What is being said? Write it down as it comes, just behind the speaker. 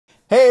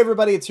Hey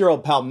everybody, it's your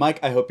old pal Mike.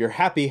 I hope you're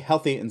happy,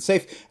 healthy, and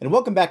safe, and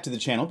welcome back to the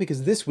channel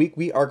because this week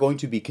we are going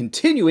to be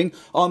continuing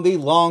on the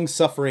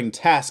long-suffering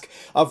task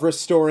of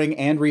restoring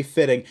and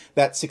refitting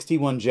that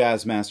 61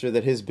 Jazzmaster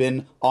that has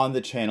been on the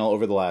channel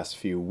over the last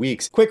few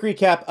weeks. Quick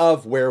recap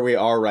of where we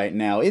are right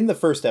now. In the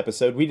first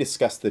episode, we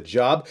discussed the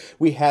job.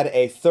 We had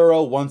a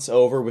thorough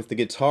once-over with the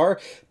guitar,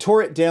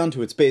 tore it down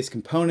to its base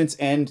components,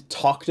 and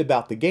talked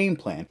about the game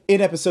plan.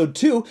 In episode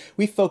 2,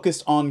 we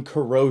focused on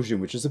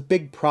corrosion, which is a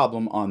big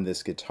problem on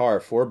this guitar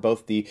for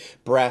both the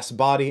brass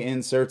body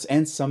inserts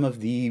and some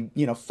of the,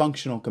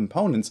 functional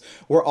components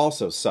were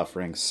also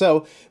suffering.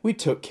 So we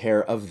took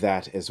care of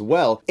that as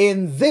well.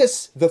 In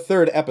this, the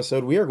third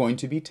episode, we are going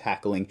to be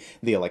tackling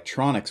the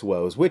electronics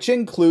woes, which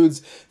includes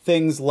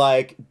things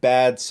like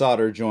bad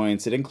solder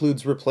joints, it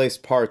includes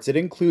replaced parts, it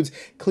includes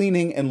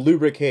cleaning and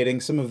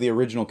lubricating some of the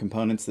original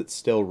components that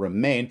still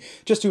remain,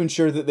 just to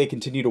ensure that they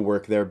continue to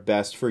work their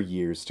best for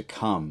years to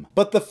come.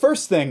 But the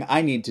first thing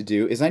I need to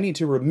do is I need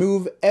to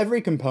remove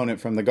every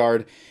component from the guard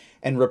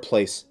and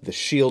replace the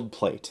shield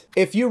plate.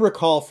 If you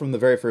recall from the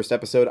very first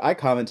episode, I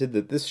commented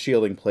that this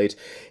shielding plate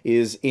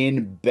is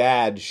in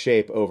bad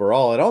shape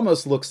overall. It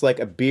almost looks like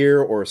a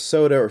beer or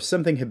soda or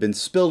something had been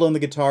spilled on the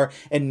guitar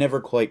and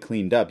never quite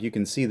cleaned up. You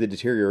can see the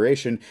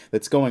deterioration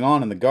that's going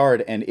on in the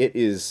guard, and it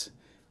is,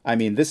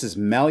 this is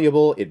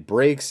malleable, it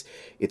breaks,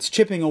 it's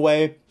chipping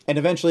away, and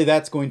eventually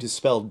that's going to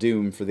spell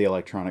doom for the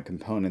electronic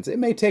components. It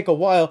may take a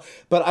while,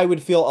 but I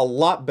would feel a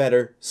lot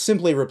better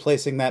simply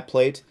replacing that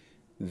plate,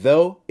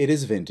 though it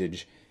is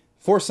vintage,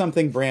 for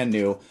something brand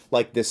new,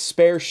 like this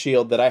spare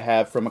shield that I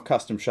have from a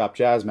custom shop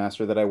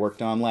Jazzmaster that I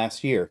worked on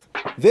last year.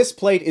 This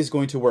plate is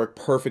going to work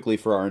perfectly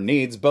for our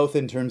needs, both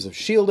in terms of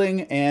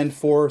shielding and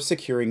for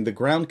securing the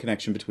ground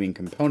connection between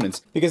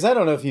components. Because I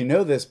don't know if you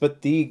know this,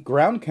 but the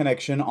ground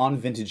connection on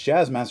vintage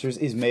Jazzmasters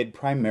is made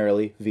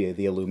primarily via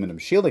the aluminum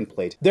shielding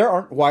plate. There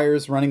aren't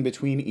wires running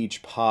between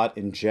each pot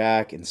and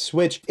jack and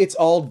switch. It's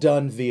all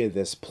done via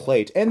this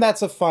plate, and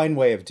that's a fine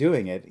way of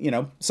doing it.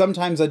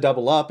 Sometimes I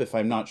double up if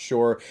I'm not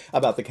sure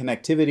about the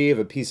connectivity of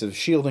a piece of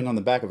shielding on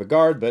the back of a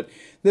guard, but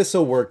this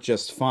will work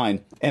just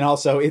fine. And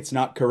also, it's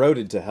not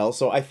corroded to hell,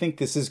 so I think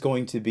this is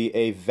going to be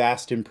a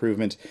vast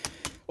improvement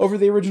over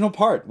the original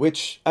part,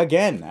 which,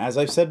 again, as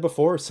I've said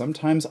before,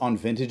 sometimes on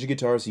vintage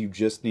guitars you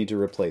just need to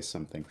replace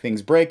something.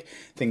 Things break,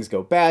 things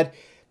go bad,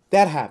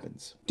 that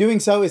happens. Doing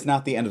so is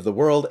not the end of the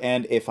world,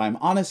 and if I'm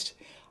honest,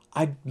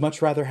 I'd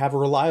much rather have a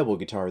reliable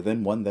guitar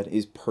than one that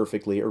is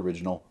perfectly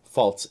original,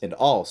 faults and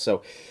all.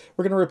 So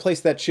we're going to replace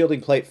that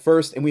shielding plate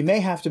first, and we may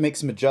have to make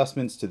some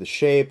adjustments to the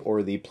shape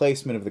or the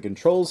placement of the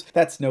controls.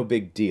 That's no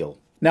big deal.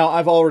 Now,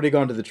 I've already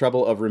gone to the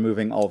trouble of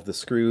removing all of the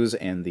screws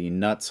and the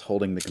nuts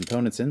holding the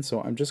components in,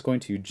 so I'm just going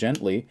to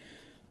gently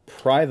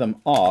pry them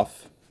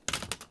off.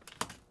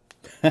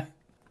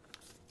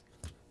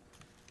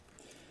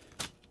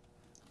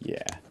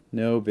 Yeah,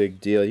 no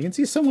big deal. You can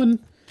see someone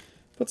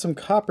put some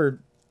copper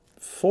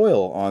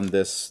foil on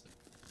this.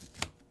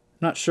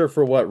 Not sure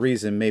for what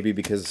reason, maybe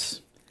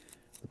because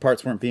the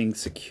parts weren't being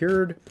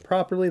secured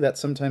properly. That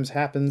sometimes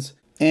happens.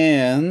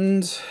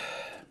 And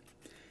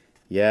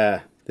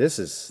yeah, this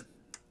is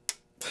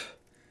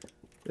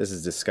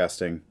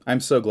disgusting. I'm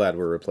so glad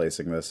we're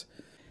replacing this.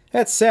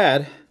 That's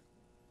sad,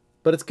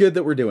 but it's good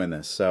that we're doing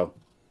this. So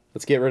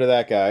let's get rid of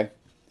that guy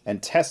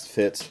and test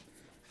fit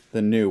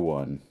the new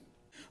one.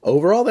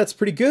 Overall, that's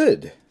pretty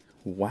good.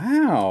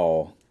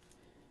 Wow.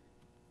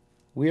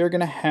 We are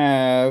going to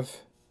have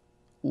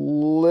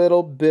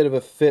little bit of a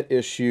fit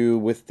issue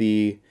with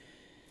the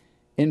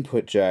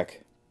input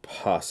jack,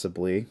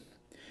 possibly.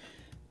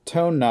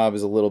 Tone knob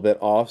is a little bit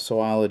off, so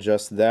I'll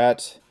adjust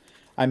that.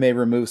 I may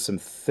remove some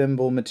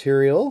thimble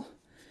material.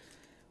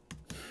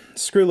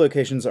 Screw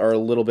locations are a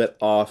little bit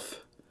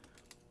off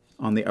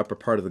on the upper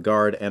part of the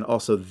guard, and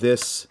also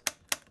this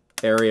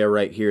area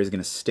right here is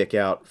going to stick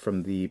out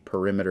from the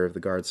perimeter of the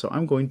guard, so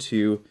I'm going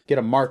to get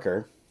a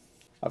marker.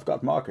 I've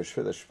got markers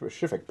for this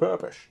specific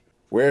purpose.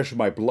 Where's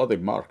my bloody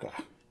marker?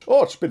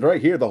 Oh, it's been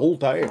right here the whole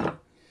time.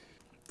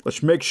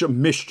 Let's make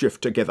some mischief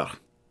together.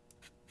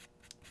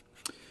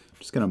 I'm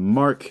just going to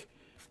mark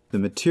the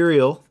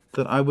material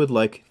that I would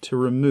like to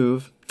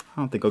remove.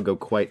 I don't think I'll go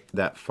quite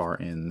that far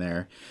in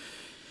there.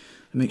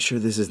 Make sure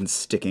this isn't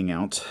sticking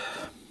out.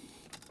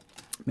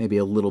 Maybe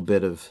a little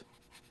bit of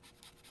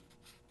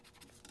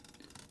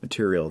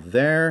material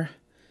there.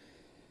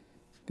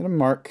 I'm going to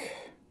mark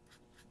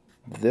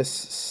this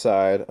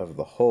side of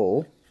the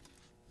hole.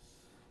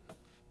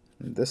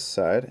 This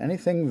side,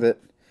 anything that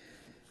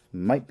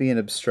might be an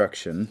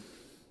obstruction.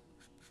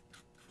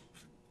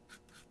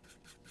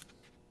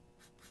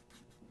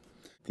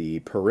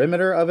 The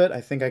perimeter of it,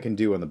 I think I can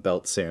do on the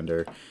belt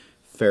sander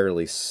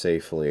fairly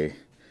safely.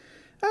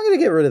 I'm going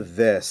to get rid of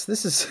this.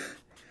 This is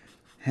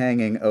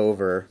hanging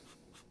over.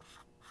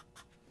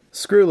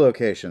 Screw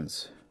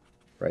locations.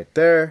 Right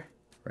there,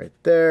 right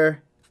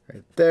there,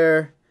 right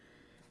there,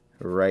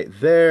 right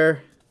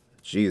there.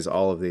 Geez,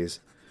 all of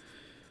these.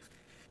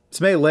 This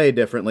may lay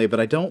differently,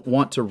 but I don't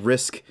want to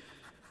risk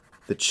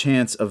the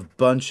chance of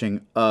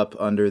bunching up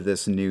under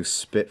this new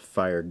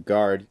Spitfire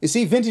guard. You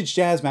see, vintage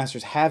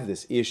Jazzmasters have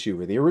this issue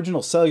where the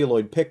original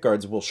celluloid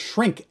pickguards will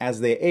shrink as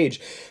they age,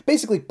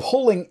 basically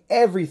pulling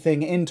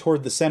everything in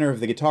toward the center of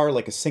the guitar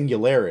like a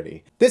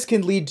singularity. This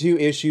can lead to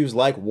issues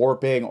like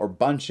warping or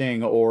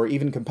bunching or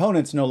even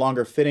components no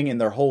longer fitting in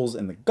their holes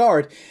in the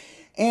guard,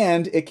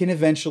 and it can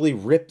eventually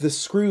rip the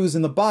screws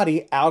in the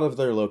body out of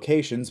their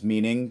locations,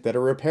 meaning that a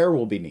repair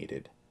will be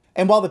needed.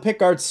 And while the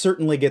pickguard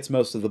certainly gets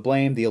most of the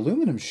blame, the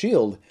aluminum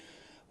shield,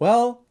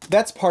 well,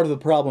 that's part of the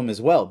problem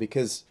as well,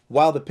 because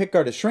while the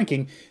pickguard is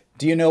shrinking,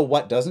 do you know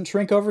what doesn't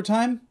shrink over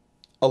time?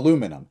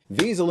 Aluminum.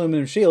 These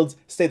aluminum shields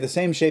stay the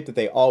same shape that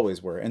they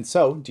always were, and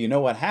so, do you know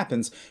what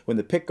happens when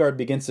the pickguard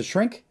begins to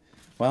shrink?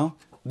 Well,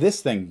 this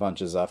thing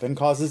bunches up and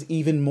causes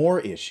even more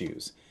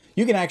issues.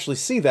 You can actually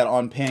see that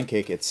on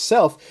Pancake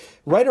itself,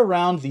 right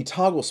around the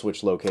toggle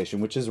switch location,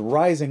 which is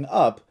rising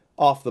up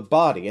off the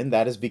body, and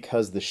that is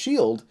because the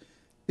shield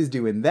is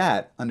doing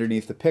that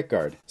underneath the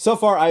pickguard. So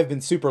far, I've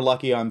been super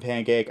lucky on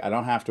Pancake. I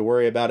don't have to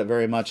worry about it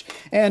very much.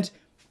 And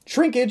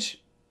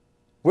shrinkage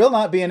will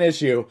not be an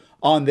issue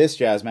on this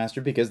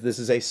Jazzmaster because this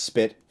is a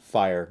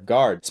Spitfire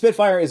guard.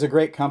 Spitfire is a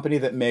great company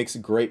that makes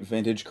great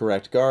vintage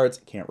correct guards.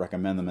 Can't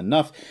recommend them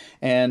enough.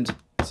 And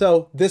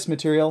so this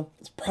material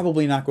is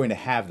probably not going to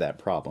have that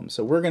problem.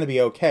 So we're going to be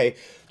okay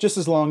just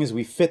as long as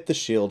we fit the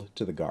shield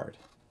to the guard.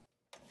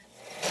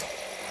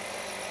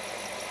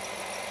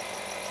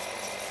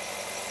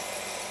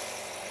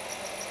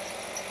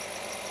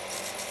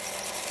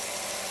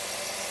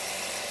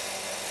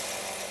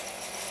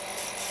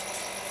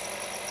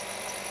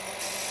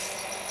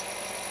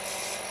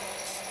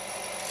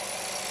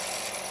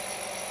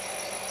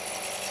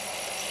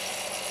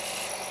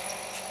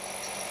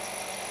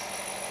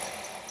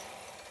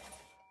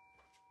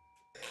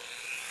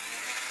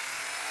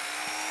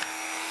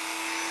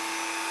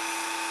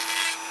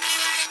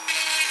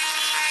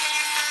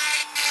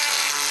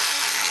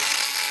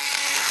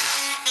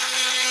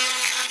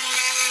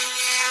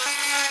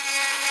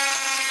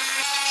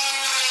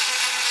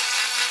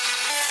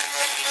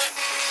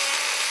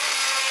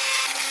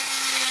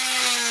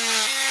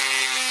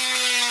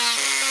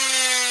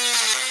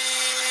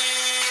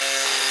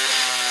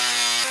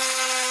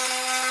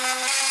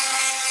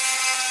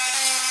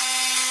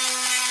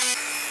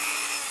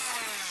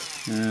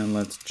 And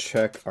let's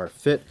check our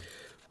fit.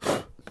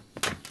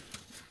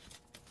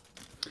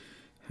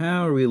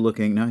 How are we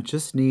looking? Now I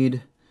just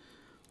need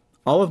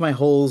all of my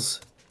holes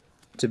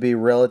to be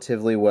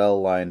relatively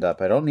well lined up.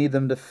 I don't need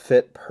them to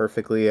fit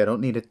perfectly. I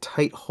don't need a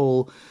tight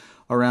hole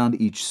around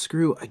each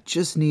screw. I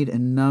just need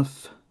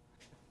enough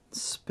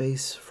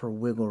space for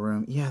wiggle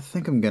room. Yeah, I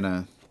think I'm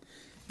gonna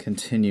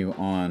continue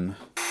on.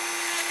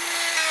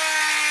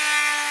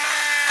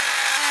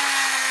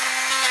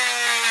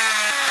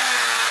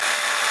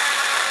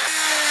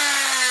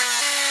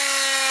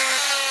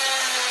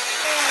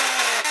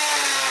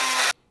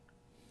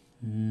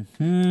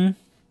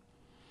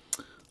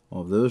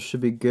 All of those should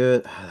be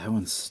good. That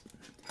one's...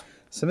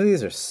 Some of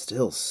these are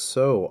still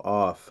so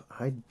off.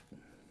 I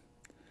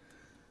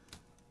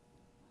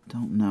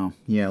don't know.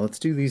 Yeah, let's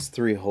do these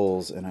 3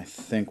 holes and I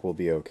think we'll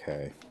be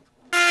okay.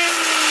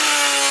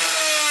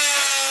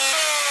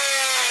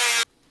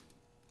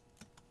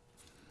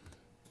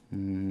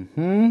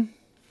 That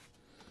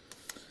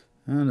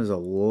is a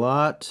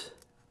lot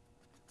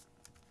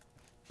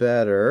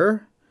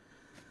better.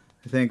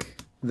 I think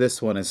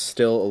this one is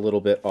still a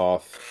little bit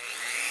off.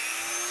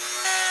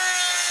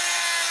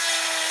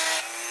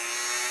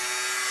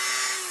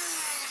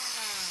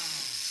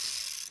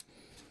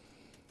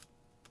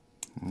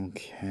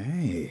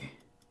 Okay.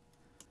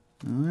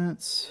 Now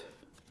that's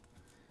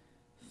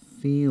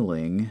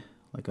feeling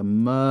like a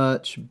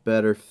much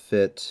better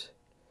fit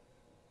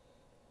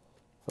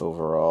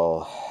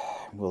overall.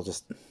 We'll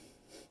just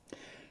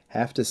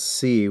have to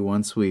see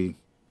once we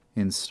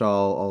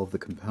install all of the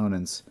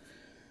components.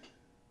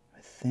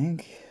 I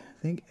think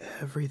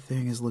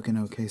everything is looking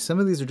okay. Some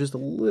of these are just a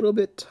little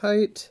bit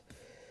tight.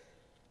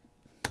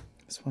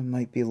 This one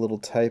might be a little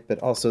tight, but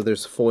also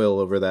there's foil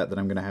over that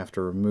I'm going to have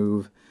to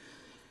remove.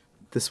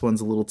 This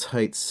one's a little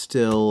tight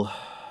still.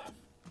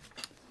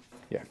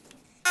 Yeah.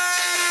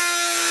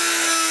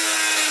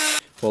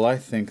 Well, I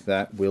think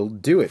that will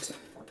do it.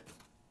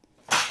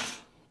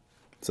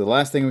 So the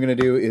last thing we're going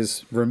to do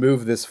is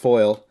remove this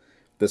foil,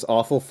 this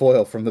awful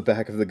foil from the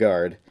back of the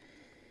guard.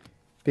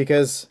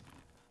 Because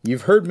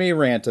you've heard me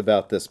rant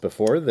about this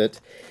before,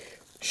 that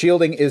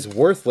shielding is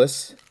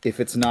worthless if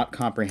it's not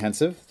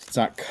comprehensive. It's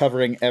not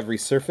covering every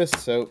surface.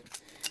 So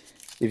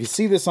if you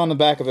see this on the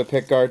back of a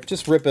pickguard,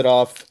 just rip it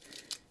off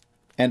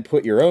and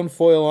put your own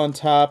foil on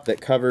top that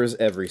covers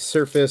every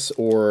surface,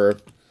 or,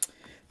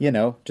 you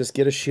know, just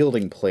get a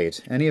shielding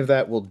plate. Any of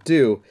that will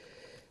do.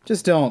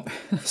 Just don't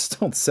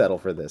settle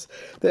for this.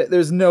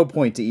 There's no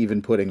point to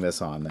even putting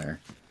this on there.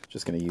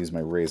 Just going to use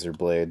my razor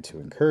blade to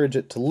encourage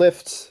it to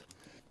lift.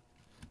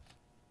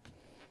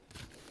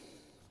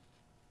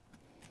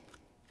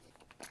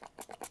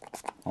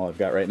 All I've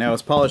got right now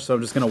is polish, so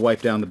I'm just going to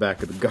wipe down the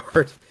back of the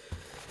guard.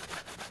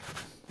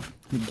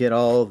 Get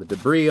all the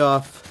debris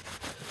off.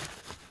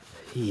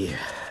 Yeah,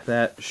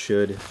 that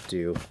should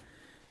do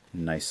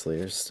nicely.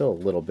 There's still a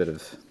little bit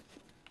of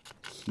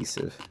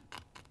adhesive.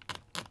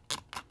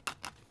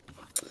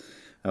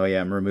 Oh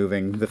yeah, I'm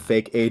removing the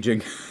fake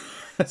aging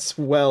as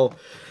well.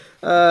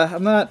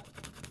 I'm not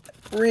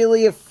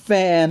really a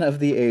fan of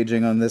the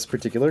aging on this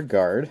particular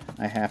guard,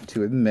 I have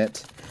to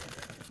admit.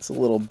 It's a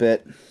little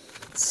bit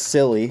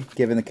silly,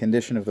 given the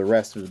condition of the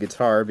rest of the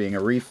guitar, being a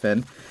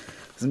refin.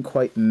 Doesn't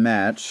quite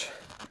match.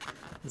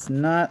 It's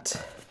not...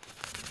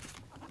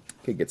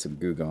 Could get some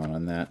goo going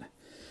on that.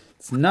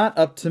 It's not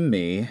up to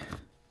me.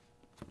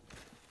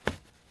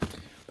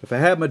 But if I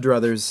had my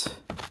druthers,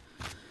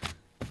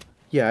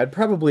 yeah, I'd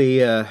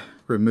probably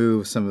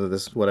remove some of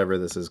this, whatever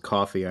this is,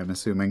 coffee, I'm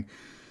assuming.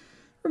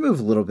 Remove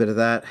a little bit of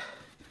that.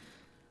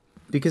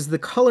 Because the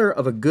color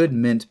of a good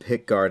mint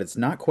pickguard, it's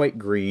not quite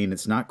green,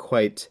 it's not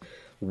quite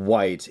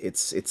white,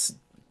 it's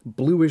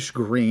bluish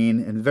green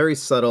and very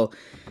subtle.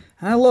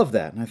 And I love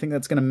that, and I think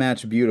that's going to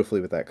match beautifully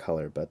with that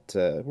color, but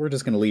we're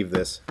just going to leave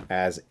this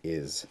as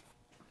is.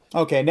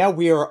 Okay, now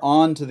we are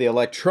on to the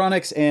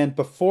electronics, and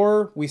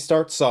before we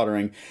start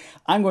soldering,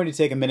 I'm going to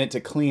take a minute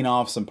to clean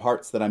off some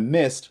parts that I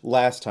missed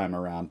last time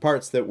around.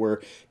 Parts that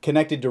were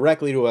connected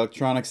directly to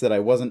electronics that I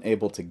wasn't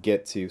able to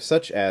get to,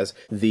 such as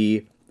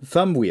the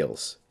thumb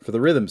wheels for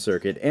the rhythm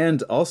circuit,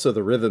 and also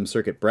the rhythm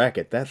circuit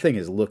bracket. That thing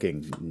is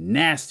looking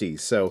nasty,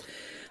 so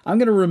I'm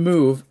going to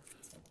remove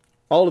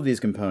all of these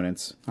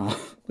components.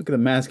 Oh, look at the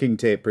masking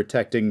tape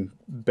protecting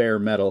bare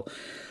metal.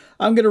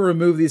 I'm going to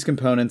remove these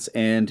components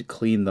and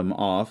clean them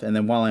off, and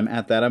then while I'm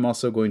at that, I'm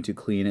also going to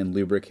clean and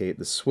lubricate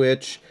the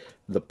switch,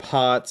 the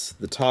pots,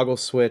 the toggle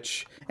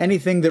switch,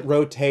 anything that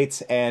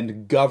rotates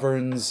and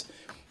governs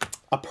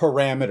a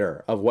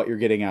parameter of what you're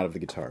getting out of the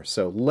guitar.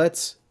 So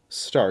let's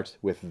start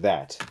with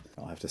that.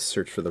 I'll have to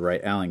search for the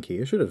right Allen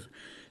key. I should have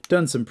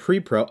done some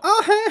pre-pro.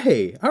 Oh,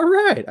 hey! All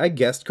right, I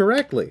guessed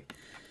correctly.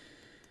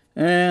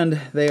 And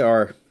they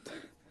are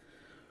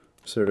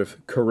sort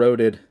of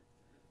corroded.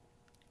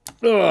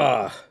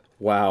 Ugh!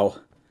 Wow.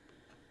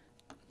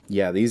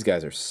 Yeah, these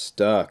guys are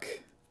stuck. I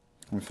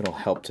wonder if it'll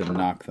help to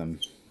knock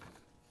them.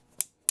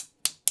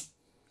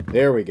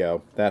 There we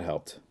go. That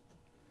helped.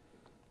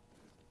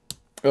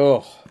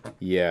 Oh,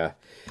 yeah.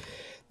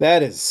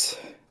 That is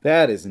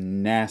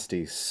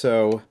nasty.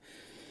 So,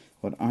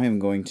 what I am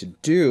going to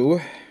do...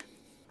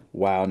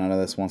 Wow, none of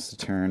this wants to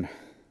turn.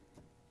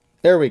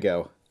 There we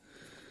go.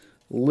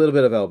 A little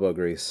bit of elbow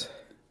grease.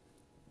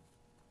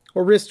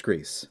 Or wrist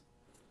grease.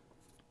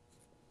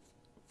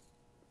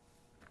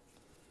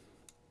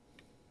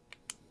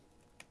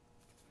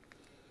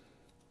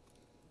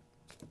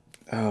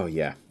 Oh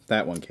yeah,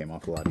 that one came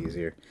off a lot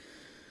easier.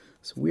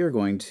 So we are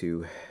going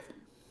to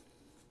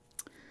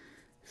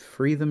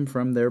free them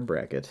from their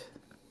bracket.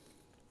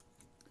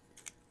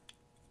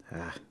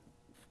 Ah,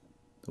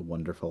 the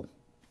wonderful.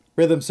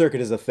 Rhythm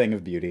circuit is a thing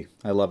of beauty.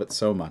 I love it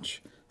so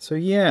much. So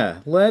yeah,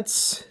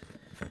 let's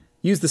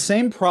use the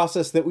same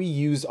process that we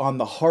use on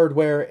the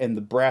hardware and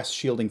the brass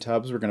shielding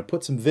tubs. We're going to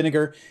put some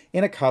vinegar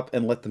in a cup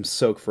and let them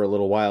soak for a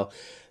little while.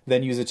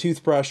 Then use a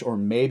toothbrush or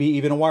maybe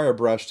even a wire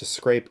brush to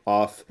scrape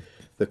off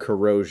the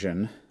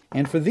corrosion.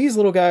 And for these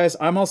little guys,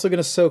 I'm also going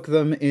to soak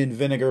them in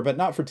vinegar, but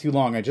not for too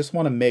long. I just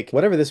want to make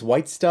whatever this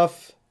white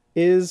stuff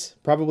is,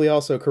 probably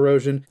also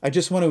corrosion. I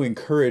just want to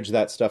encourage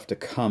that stuff to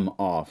come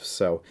off.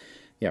 So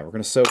yeah, we're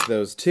going to soak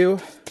those too.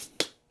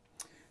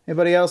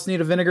 Anybody else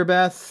need a vinegar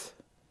bath?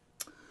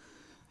 I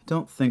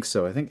don't think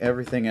so. I think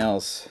everything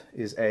else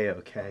is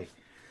a-okay.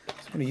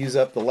 I'm going to use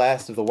up the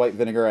last of the white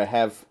vinegar I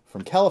have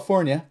from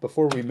California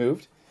before we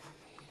moved.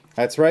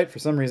 That's right, for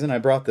some reason I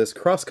brought this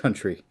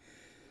cross-country.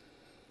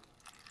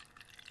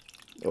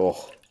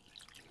 Oh.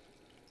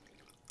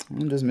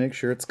 And just make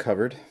sure it's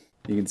covered.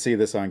 You can see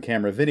this on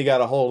camera. Vinny got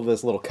a hold of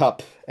this little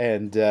cup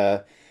and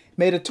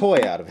made a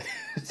toy out of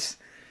it.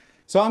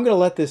 So I'm going to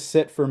let this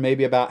sit for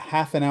maybe about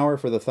half an hour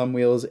for the thumb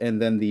wheels, and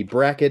then the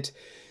bracket,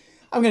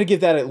 I'm going to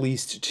give that at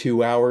least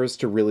 2 hours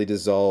to really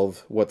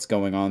dissolve what's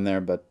going on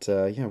there. But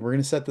yeah, we're going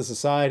to set this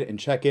aside and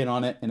check in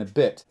on it in a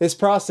bit. This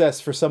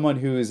process, for someone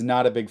who is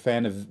not a big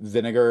fan of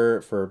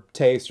vinegar for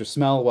taste or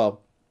smell,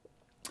 well,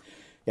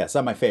 yeah, it's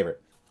not my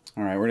favorite.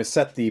 All right, we're going to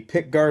set the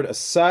pick guard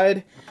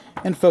aside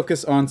and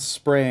focus on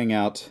spraying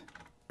out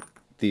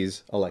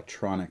these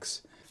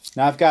electronics.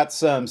 Now I've got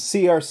some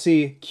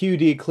CRC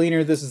QD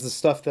cleaner. This is the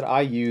stuff that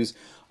I use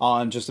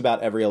on just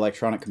about every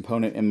electronic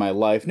component in my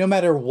life, no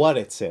matter what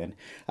it's in.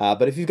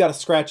 But if you've got a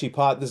scratchy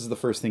pot, this is the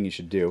first thing you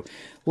should do.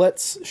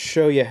 Let's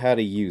show you how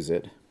to use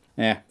it.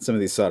 Some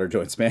of these solder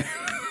joints, man.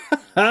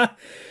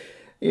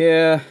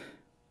 Yeah.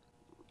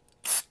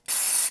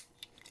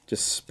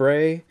 Just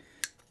spray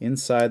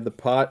inside the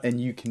pot,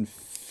 and you can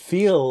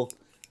feel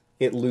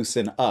it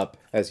loosen up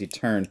as you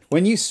turn.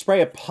 When you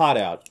spray a pot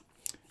out,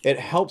 it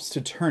helps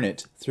to turn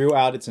it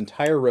throughout its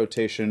entire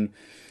rotation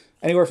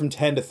anywhere from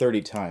 10 to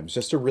 30 times,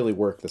 just to really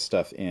work the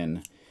stuff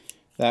in.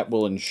 That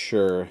will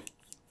ensure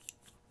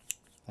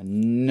a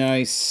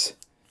nice,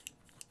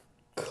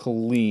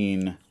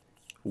 clean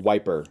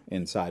wiper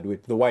inside.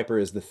 The wiper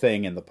is the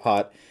thing in the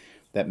pot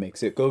that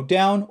makes it go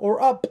down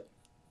or up.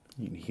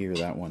 You can hear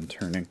that one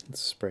turning.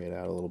 Let's spray it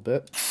out a little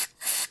bit.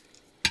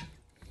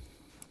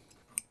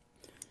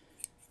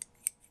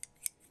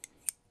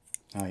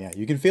 Oh yeah,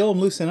 you can feel them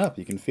loosen up.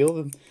 You can feel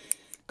them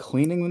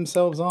cleaning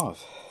themselves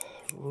off.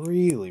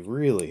 Really,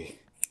 really,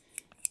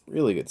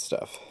 really good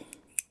stuff.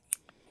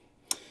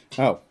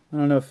 Oh, I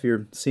don't know if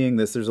you're seeing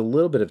this. There's a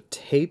little bit of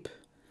tape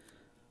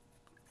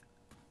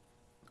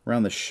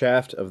around the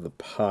shaft of the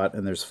pot,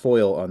 and there's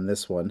foil on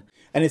this one.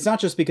 And it's not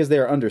just because they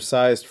are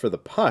undersized for the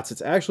pots.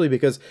 It's actually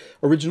because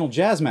original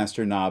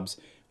Jazzmaster knobs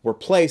were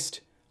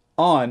placed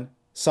on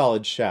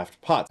solid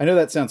shaft pots. I know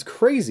that sounds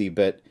crazy,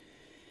 but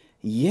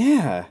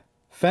yeah,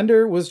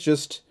 Fender was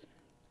just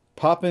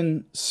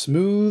popping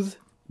smooth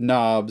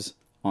knobs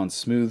on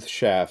smooth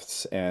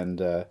shafts,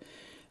 and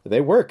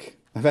they work.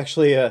 I've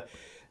actually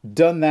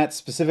done that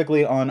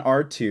specifically on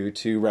R2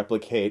 to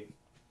replicate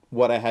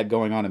what I had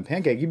going on in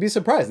Pancake. You'd be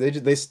surprised.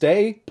 They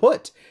stay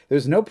put.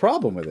 There's no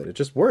problem with it. It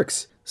just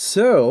works.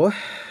 So,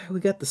 we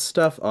got the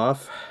stuff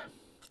off.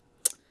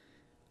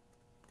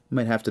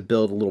 Might have to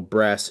build a little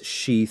brass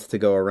sheath to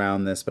go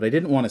around this, but I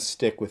didn't want to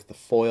stick with the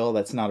foil.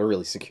 That's not a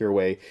really secure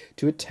way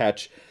to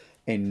attach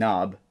a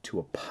knob to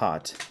a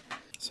pot.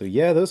 So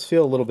yeah, those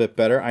feel a little bit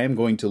better. I am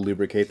going to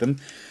lubricate them.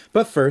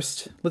 But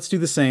first, let's do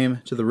the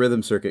same to the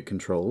rhythm circuit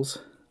controls.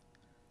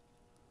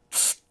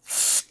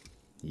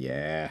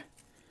 Yeah.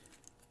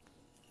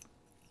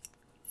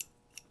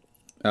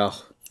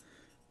 Oh,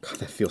 God,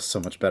 that feels so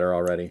much better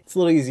already. It's a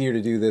little easier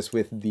to do this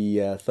with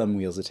the thumb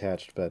wheels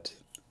attached, but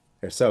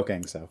they're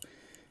soaking, so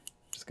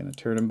just gonna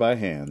turn them by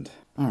hand.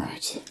 All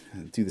right,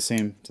 do the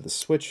same to the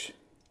switch.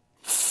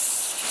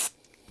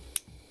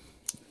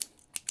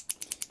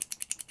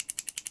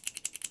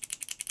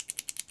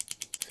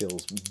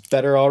 Feels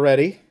better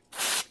already.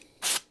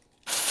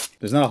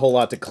 There's not a whole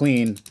lot to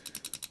clean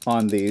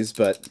on these,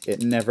 but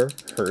it never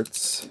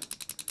hurts.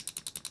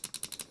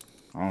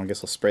 Oh, I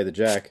guess I'll spray the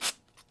jack.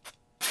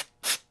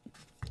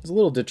 There's a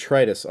little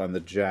detritus on the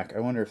jack. I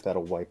wonder if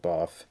that'll wipe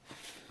off.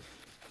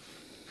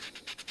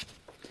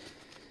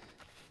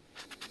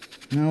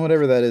 No,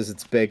 whatever that is,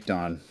 it's baked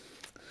on.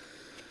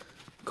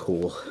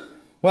 Cool.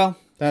 Well,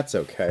 that's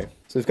okay.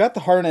 So we've got the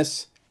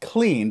harness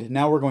cleaned.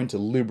 Now we're going to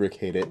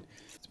lubricate it.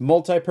 It's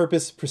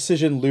multi-purpose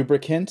precision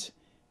lubricant.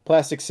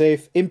 Plastic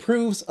safe,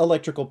 improves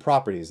electrical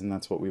properties, and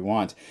that's what we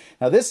want.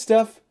 Now this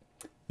stuff,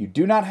 you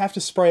do not have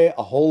to spray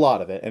a whole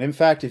lot of it. And in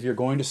fact, if you're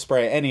going to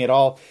spray any at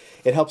all,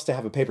 it helps to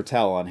have a paper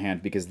towel on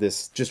hand because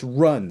this just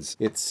runs.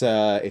 It's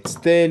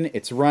thin,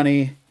 it's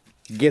runny,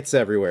 gets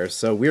everywhere.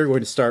 So we're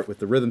going to start with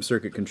the rhythm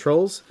circuit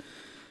controls.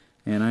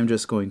 And I'm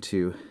just going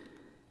to,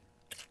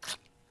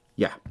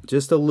 yeah,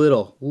 just a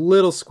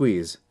little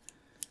squeeze.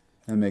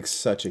 That makes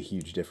such a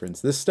huge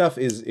difference. This stuff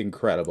is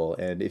incredible.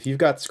 And if you've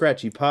got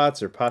scratchy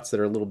pots or pots that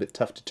are a little bit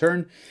tough to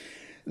turn,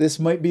 this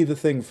might be the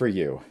thing for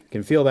you. You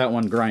can feel that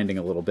one grinding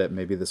a little bit.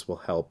 Maybe this will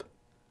help.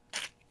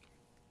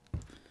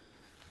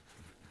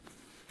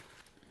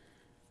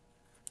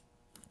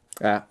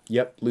 Ah,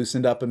 yep,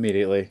 loosened up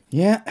immediately.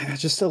 Yeah,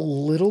 just a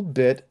little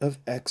bit of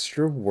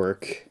extra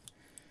work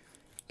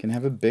can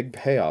have a big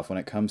payoff when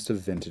it comes to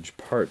vintage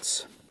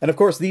parts. And of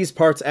course, these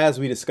parts, as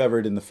we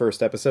discovered in the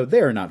first episode,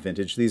 they are not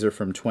vintage. These are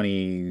from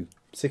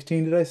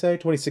 2016, did I say?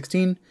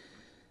 2016?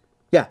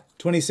 Yeah,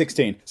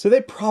 2016. So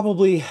they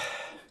probably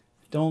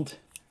don't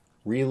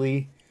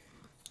really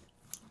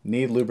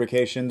need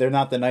lubrication. They're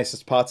not the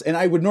nicest pots, and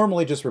I would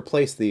normally just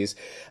replace these.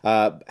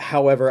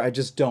 However, I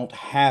just don't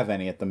have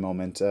any at the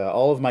moment.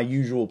 All of my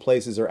usual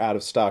places are out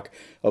of stock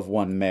of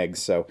 1 meg,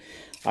 so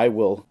I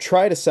will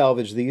try to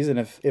salvage these, and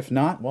if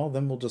not, well,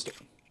 then we'll just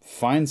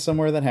find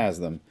somewhere that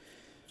has them.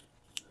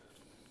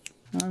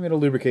 I'm going to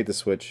lubricate the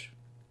switch.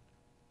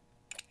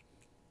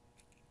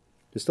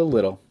 Just a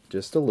little,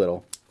 just a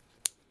little.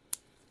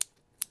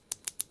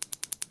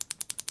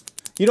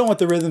 You don't want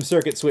the rhythm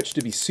circuit switch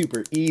to be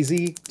super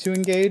easy to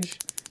engage,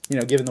 you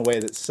know, given the way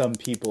that some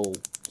people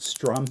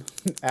strum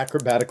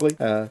acrobatically.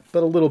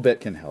 But a little bit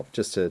can help,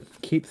 just to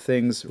keep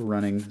things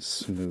running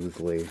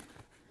smoothly.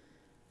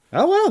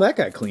 Oh wow, that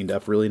got cleaned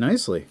up really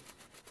nicely.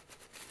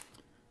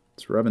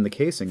 It's rubbing the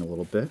casing a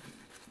little bit.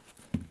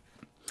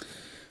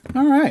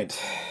 All right.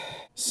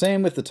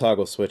 Same with the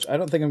toggle switch. I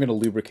don't think I'm going to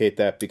lubricate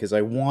that because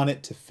I want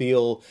it to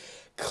feel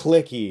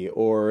clicky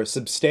or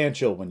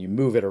substantial when you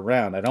move it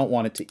around. I don't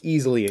want it to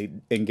easily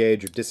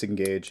engage or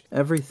disengage.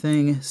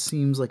 Everything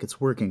seems like it's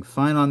working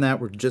fine on that.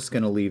 We're just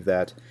going to leave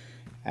that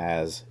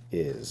as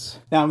is.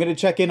 Now I'm going to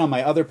check in on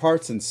my other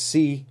parts and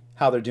see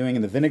how they're doing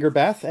in the vinegar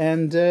bath,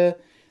 and then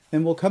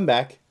we'll come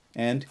back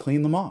and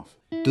clean them off.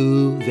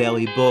 2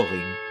 very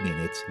boring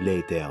minutes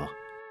later.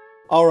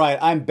 All right,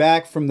 I'm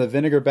back from the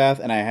vinegar bath,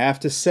 and I have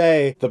to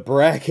say, the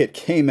bracket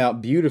came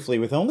out beautifully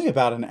with only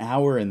about an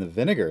hour in the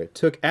vinegar. It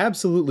took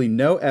absolutely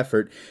no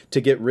effort to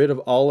get rid of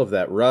all of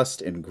that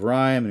rust and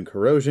grime and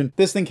corrosion.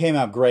 This thing came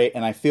out great,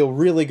 and I feel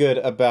really good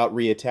about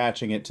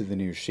reattaching it to the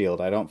new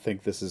shield. I don't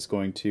think this is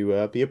going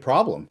to be a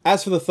problem.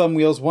 As for the thumb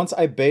wheels, once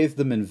I bathed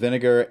them in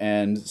vinegar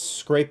and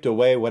scraped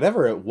away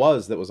whatever it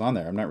was that was on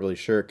there, I'm not really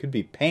sure. It could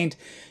be paint,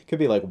 could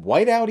be like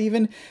whiteout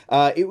even.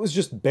 It was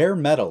just bare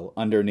metal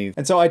underneath.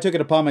 And so I took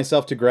it upon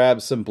myself to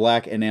grab some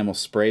black enamel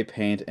spray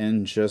paint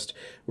and just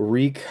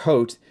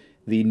recoat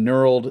the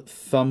knurled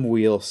thumb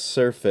wheel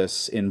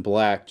surface in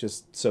black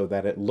just so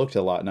that it looked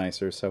a lot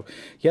nicer. So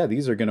yeah,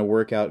 these are going to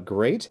work out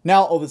great.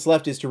 Now all that's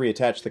left is to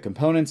reattach the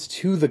components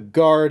to the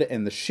guard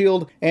and the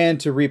shield and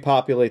to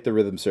repopulate the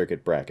rhythm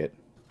circuit bracket.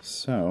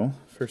 So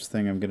first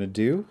thing I'm going to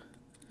do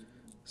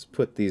is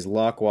put these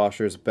lock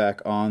washers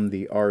back on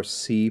the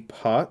RC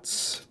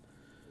pots.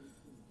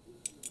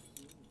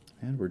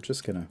 And we're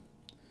just going to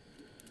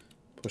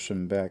push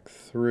them back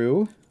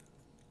through.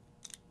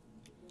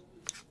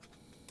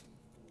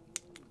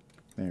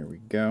 There we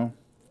go.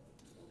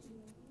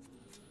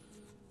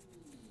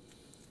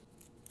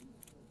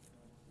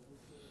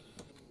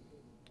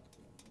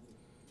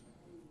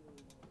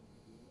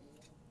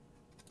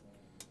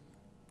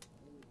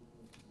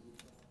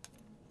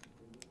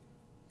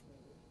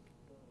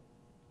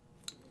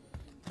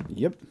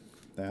 Yep,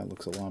 that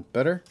looks a lot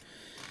better.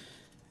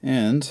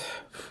 And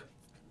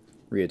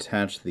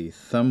reattach the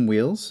thumb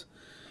wheels.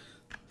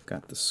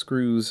 Got the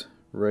screws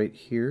right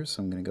here,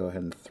 so I'm going to go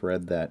ahead and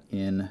thread that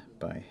in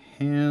by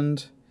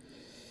hand.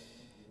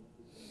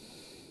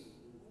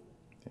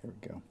 There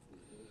we go.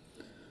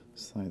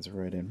 Slides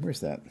right in.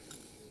 Where's that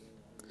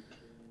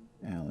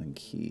Allen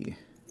key?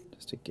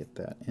 Just to get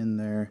that in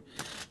there.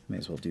 May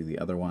as well do the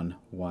other one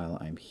while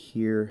I'm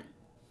here.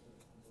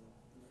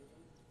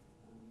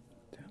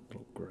 That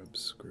little grub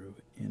screw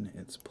in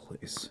its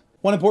place.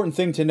 One important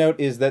thing to note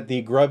is that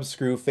the grub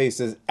screw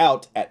faces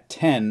out at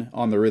 10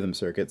 on the rhythm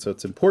circuit, so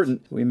it's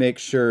important we make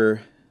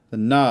sure the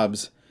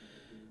knobs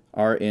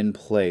are in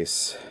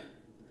place.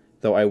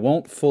 Though I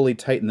won't fully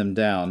tighten them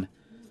down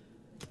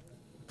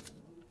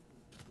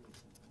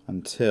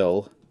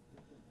until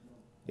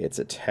it's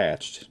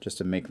attached, just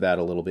to make that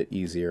a little bit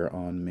easier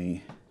on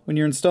me. When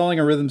you're installing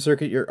a rhythm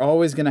circuit, you're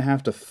always going to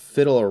have to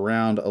fiddle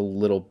around a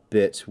little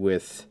bit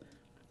with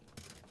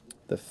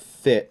the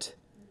fit,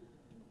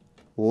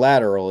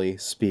 laterally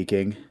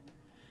speaking,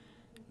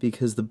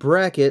 because the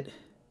bracket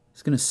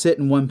is going to sit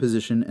in one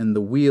position and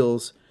the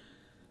wheels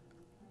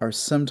are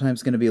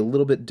sometimes going to be a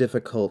little bit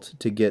difficult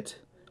to get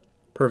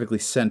perfectly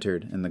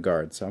centered in the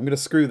guard. So I'm going to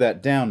screw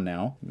that down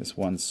now. This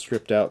one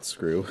stripped out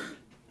screw,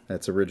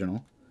 that's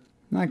original.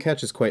 And that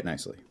catches quite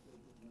nicely.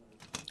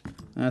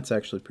 That's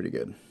actually pretty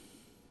good.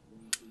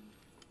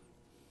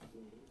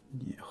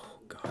 Yeah, oh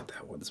god,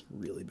 that one's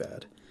really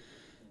bad.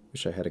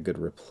 Wish I had a good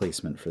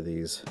replacement for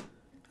these.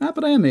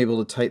 But I am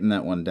able to tighten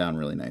that one down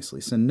really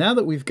nicely. So now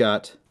that we've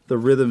got the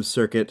rhythm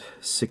circuit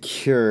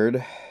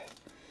secured,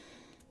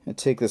 I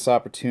take this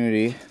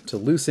opportunity to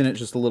loosen it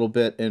just a little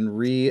bit and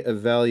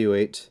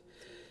re-evaluate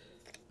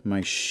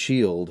my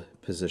shield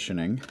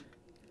positioning.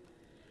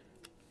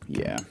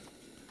 Yeah. So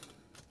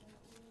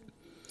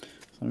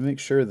I'm going to make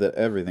sure that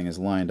everything is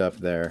lined up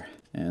there.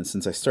 And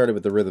since I started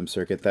with the rhythm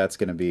circuit, that's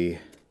going to be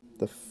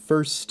the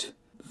first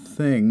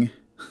thing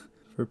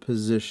for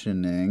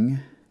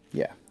positioning.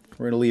 Yeah.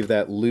 We're going to leave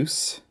that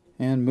loose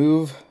and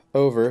move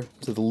over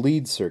to the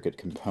lead circuit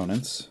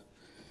components.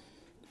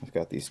 I've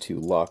got these two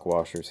lock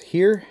washers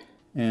here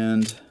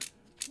and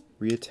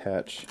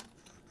reattach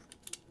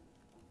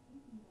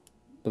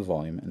the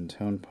volume and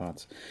tone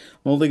pots.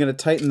 I'm only going to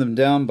tighten them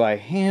down by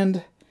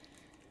hand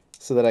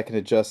so that I can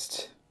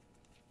adjust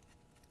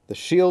the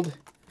shield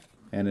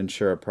and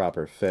ensure a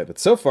proper fit. But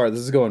so far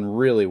this is going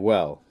really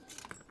well.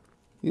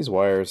 These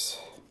wires,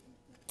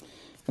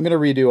 I'm going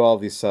to redo all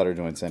of these solder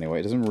joints anyway.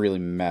 It doesn't really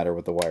matter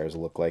what the wires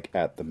look like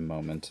at the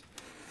moment.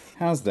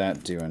 How's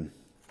that doing?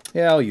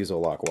 Yeah, I'll use a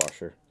lock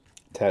washer.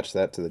 Attach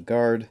that to the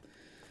guard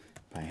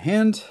by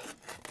hand.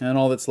 And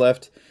all that's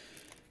left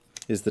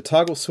is the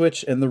toggle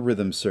switch and the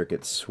rhythm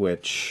circuit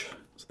switch.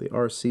 So the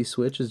RC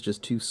switch is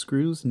just 2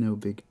 screws, no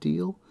big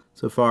deal.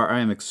 So far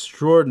I am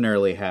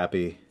extraordinarily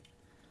happy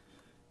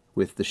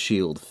with the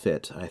shield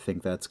fit. I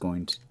think that's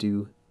going to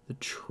do the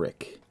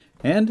trick.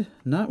 And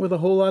not with a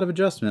whole lot of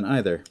adjustment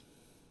either.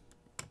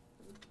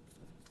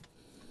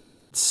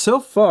 So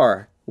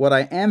far, what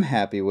I am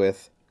happy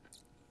with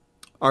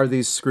are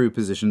these screw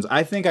positions.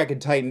 I think I could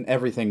tighten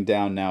everything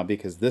down now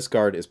because this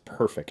guard is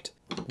perfect.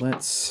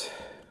 Let's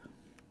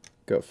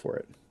go for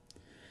it.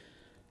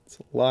 Let's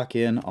lock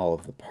in all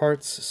of the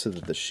parts so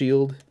that the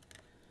shield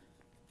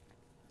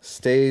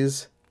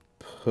stays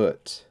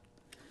put.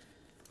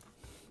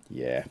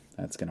 Yeah,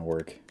 that's gonna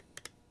work.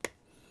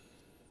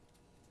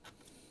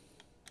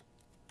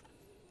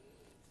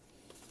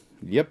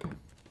 Yep.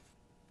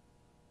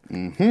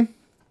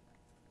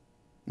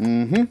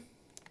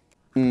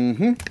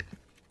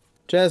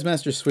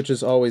 Jazzmaster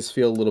switches always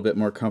feel a little bit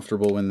more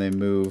comfortable when they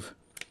move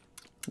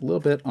a little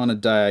bit on a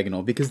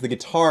diagonal, because the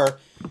guitar,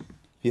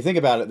 if you think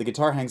about it, the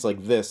guitar hangs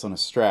like this on a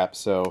strap,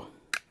 so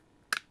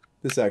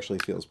this actually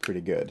feels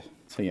pretty good.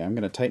 So yeah, I'm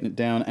going to tighten it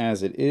down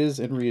as it is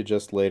and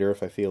readjust later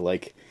if I feel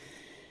like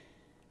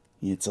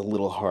it's a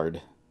little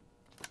hard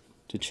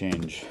to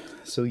change.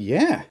 So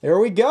yeah, there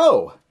we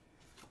go.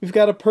 We've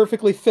got a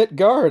perfectly fit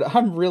guard.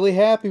 I'm really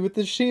happy with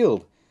this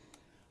shield.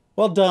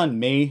 Well done,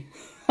 me.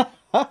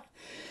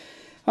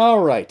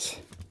 All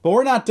right, but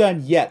we're not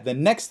done yet. The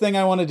next thing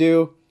I want to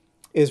do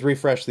is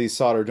refresh these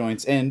solder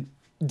joints and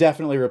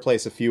definitely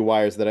replace a few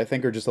wires that I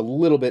think are just a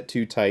little bit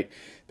too tight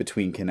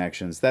between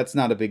connections. That's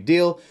not a big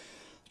deal,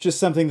 just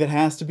something that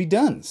has to be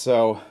done.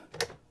 So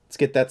let's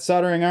get that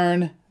soldering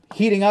iron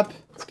heating up.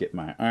 Let's get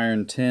my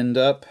iron tinned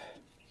up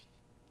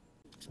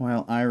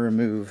while I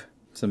remove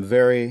some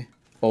very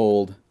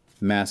old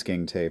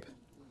masking tape.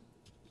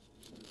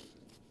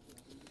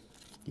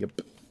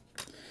 Yep.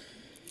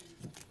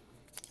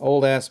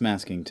 Old ass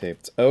masking tape.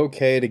 It's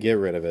okay to get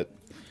rid of it.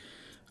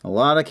 A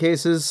lot of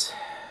cases,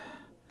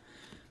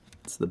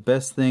 it's the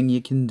best thing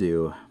you can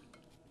do.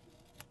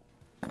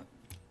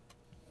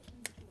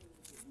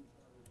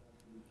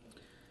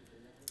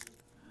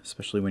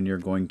 Especially when you're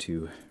going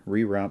to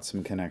reroute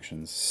some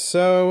connections.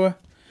 So,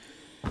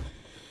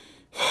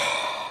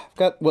 I've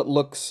got what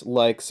looks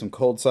like some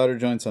cold solder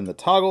joints on the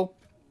toggle.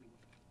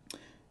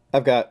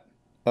 I've got,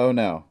 oh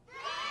no.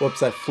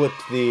 Whoops, I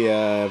flipped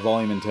the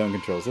volume and tone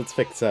controls. Let's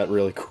fix that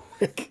really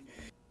quick.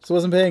 Just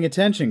wasn't paying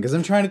attention because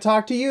I'm trying to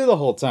talk to you the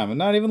whole time and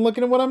not even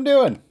looking at what I'm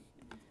doing.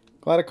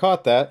 Glad I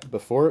caught that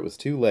before it was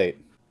too late.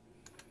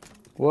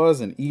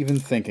 Wasn't even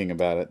thinking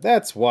about it.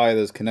 That's why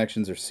those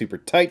connections are super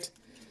tight.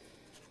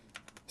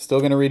 Still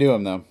gonna redo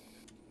them though.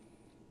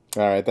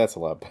 Alright, that's a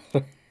lot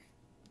better.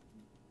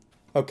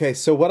 Okay,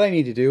 so what I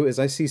need to do is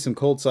I see some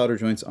cold solder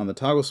joints on the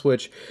toggle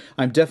switch.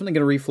 I'm definitely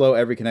gonna reflow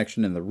every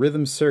connection in the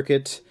rhythm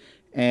circuit.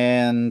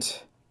 And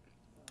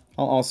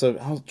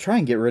I'll try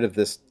and get rid of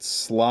this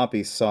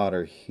sloppy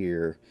solder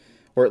here,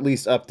 or at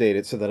least update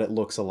it so that it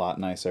looks a lot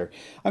nicer.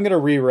 I'm going to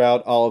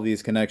reroute all of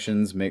these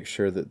connections, make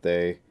sure that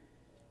they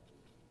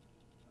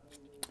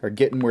are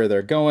getting where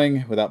they're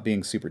going without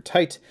being super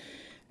tight.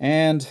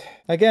 And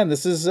again,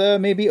 this is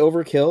maybe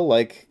overkill,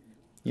 like,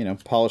 you know,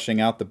 polishing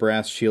out the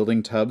brass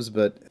shielding tubs,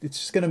 but it's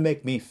just going to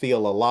make me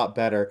feel a lot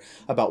better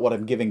about what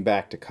I'm giving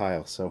back to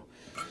Kyle. So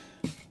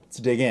let's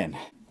dig in.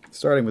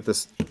 Starting with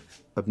this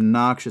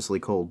obnoxiously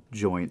cold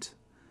joint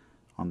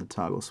on the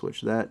toggle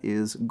switch. That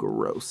is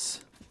gross.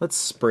 Let's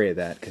spray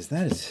that, because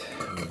that is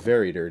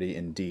very dirty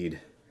indeed.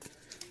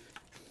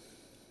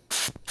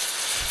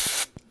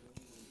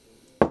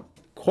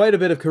 Quite a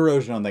bit of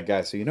corrosion on that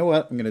guy, so you know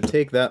what? I'm going to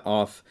take that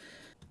off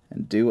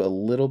and do a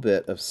little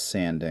bit of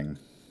sanding.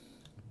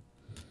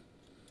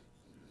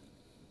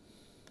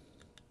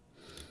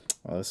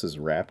 Oh, this is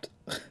wrapped.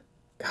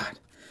 God.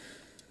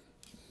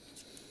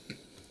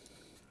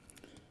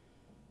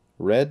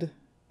 Red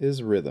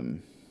is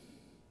rhythm.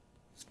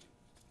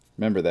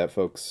 Remember that,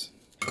 folks.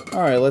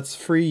 All right, let's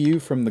free you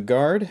from the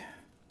guard.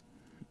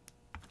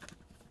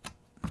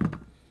 Let's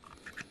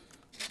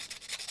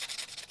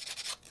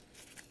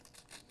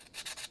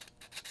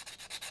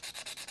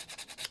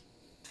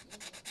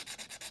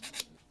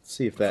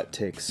see if that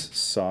takes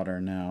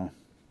solder now.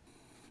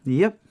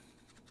 Yep.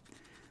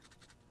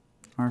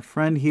 Our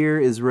friend here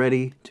is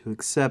ready to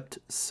accept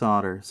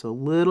solder. So a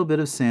little bit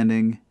of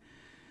sanding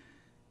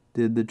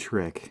did the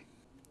trick.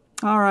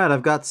 Alright,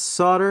 I've got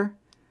solder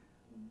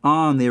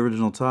on the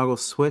original toggle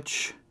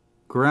switch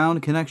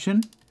ground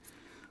connection.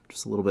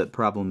 Just a little bit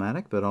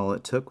problematic, but all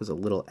it took was a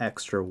little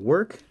extra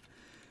work.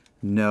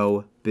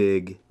 No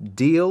big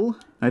deal.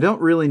 I don't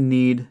really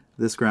need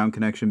this ground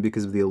connection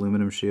because of the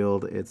aluminum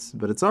shield,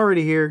 but it's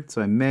already here,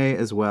 so I may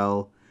as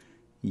well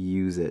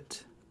use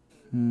it.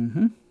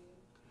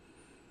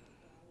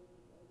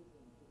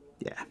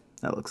 Yeah,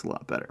 that looks a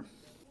lot better.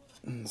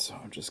 So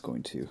I'm just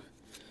going to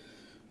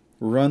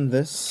run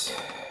this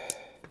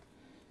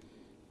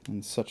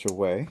in such a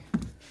way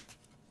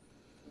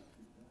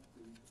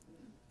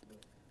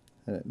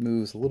that it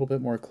moves a little bit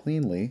more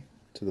cleanly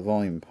to the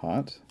volume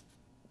pot,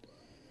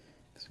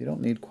 because you don't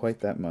need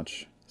quite that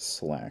much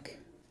slack.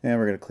 And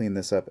we're going to clean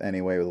this up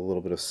anyway with a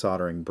little bit of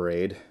soldering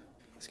braid.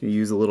 Just going to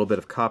use a little bit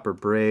of copper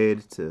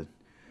braid to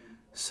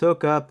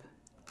soak up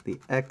the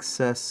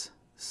excess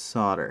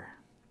solder.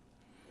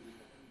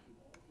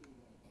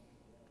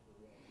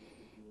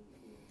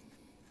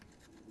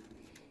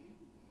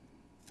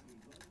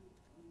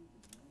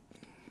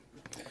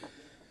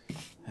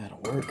 That'll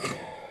work.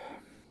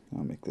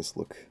 I'll make this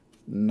look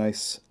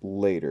nice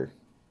later.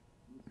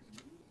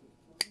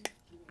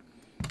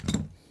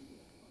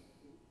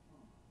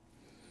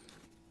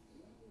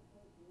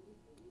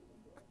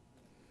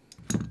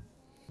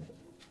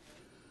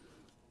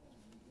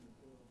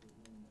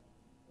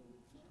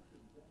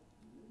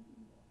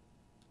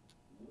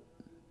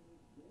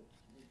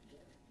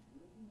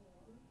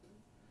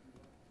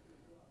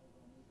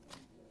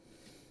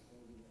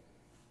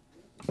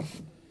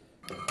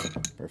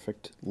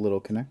 Perfect little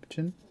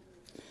connection.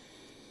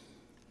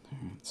 All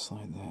right,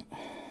 slide that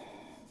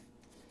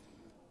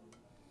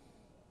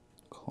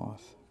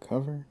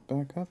cover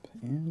back up,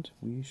 and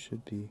we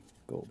should be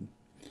golden.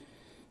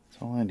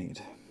 That's all I need.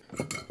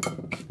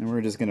 And we're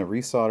just going to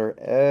resolder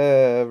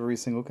every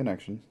single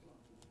connection.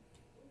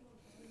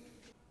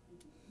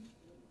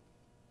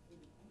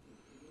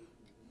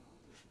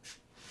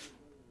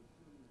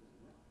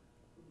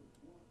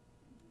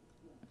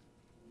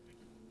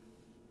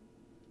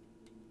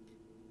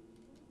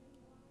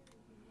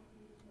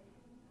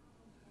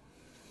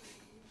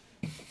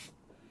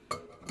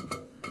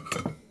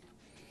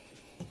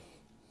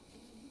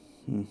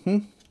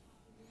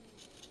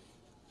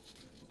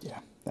 Yeah,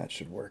 that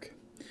should work.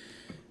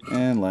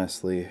 And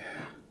lastly,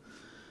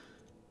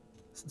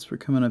 since we're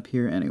coming up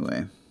here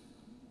anyway,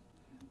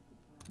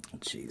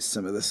 geez,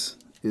 some of this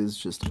is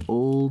just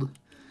old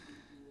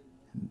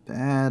and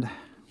bad.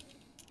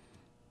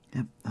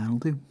 Yep, that'll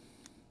do.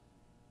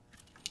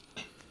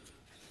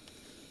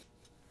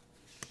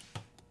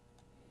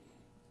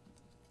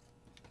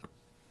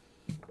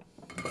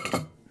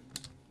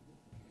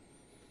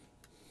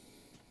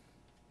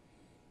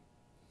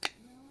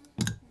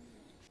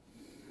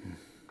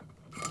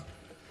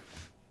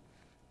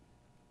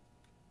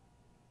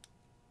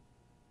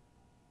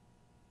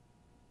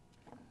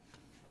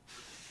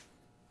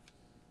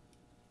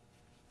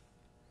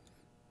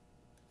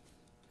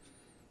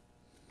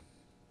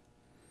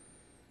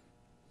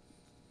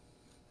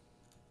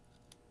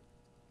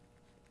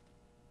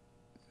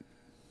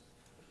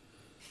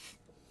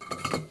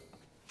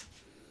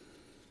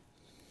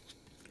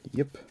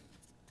 Yep.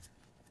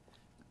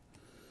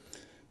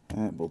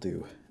 That will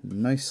do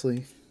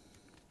nicely.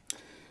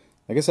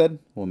 Like I said,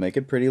 we'll make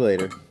it pretty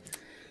later.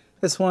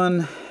 This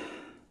one,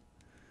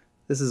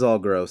 this is all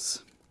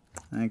gross.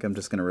 I think I'm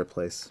just going to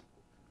replace.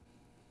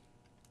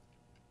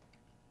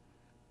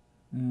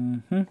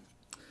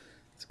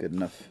 It's good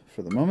enough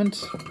for the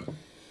moment.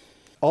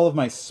 All of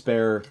my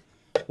spare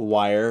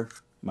wire,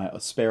 my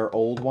spare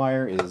old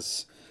wire,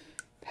 is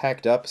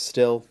packed up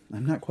still.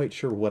 I'm not quite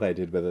sure what I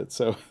did with it,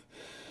 so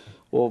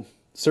we'll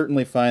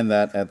certainly find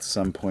that at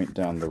some point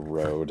down the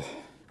road.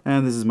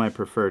 And this is my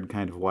preferred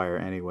kind of wire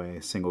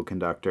anyway. Single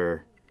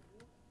conductor,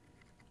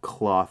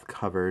 cloth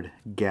covered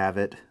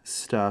Gavit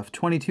stuff.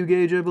 22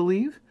 gauge, I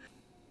believe.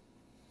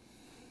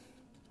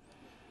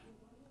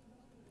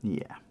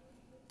 Yeah.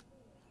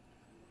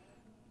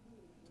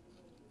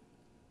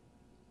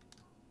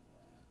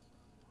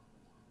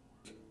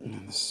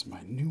 And this is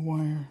my new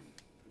wire.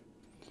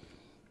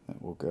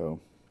 That will go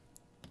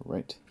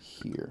right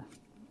here.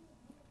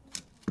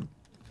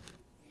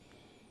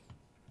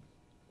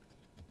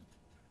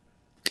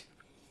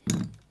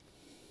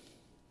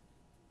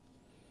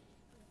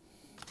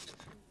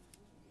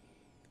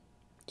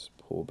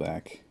 Pull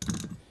back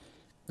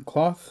the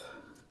cloth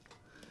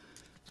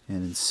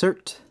and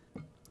insert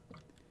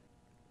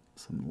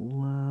some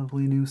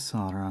lovely new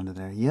solder onto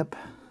there. Yep,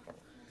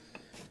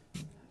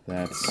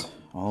 that's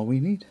all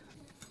we need.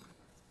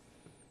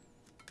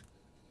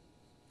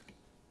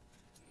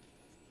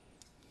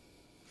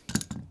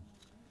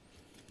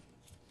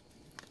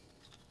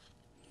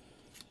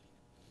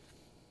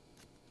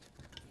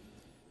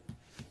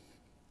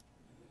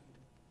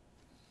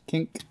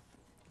 Kink,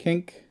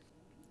 kink,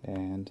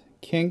 and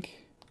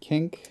kink,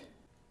 kink,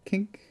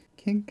 kink,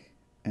 kink,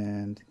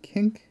 and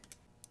kink,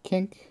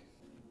 kink.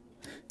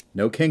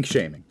 No kink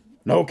shaming.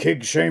 No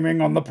kink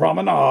shaming on the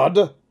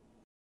promenade.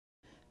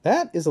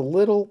 That is a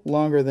little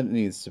longer than it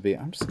needs to be.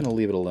 I'm just going to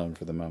leave it alone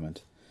for the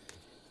moment.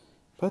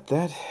 But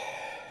that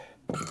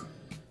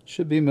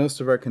should be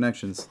most of our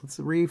connections. Let's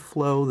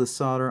reflow the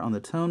solder on the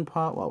tone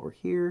pot while we're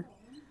here.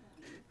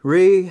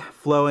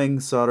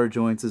 Reflowing solder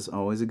joints is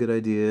always a good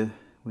idea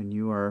when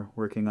you are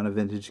working on a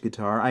vintage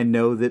guitar. I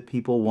know that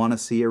people want to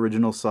see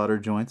original solder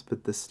joints,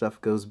 but this stuff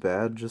goes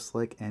bad just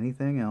like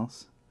anything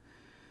else.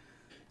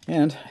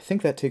 And I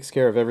think that takes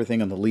care of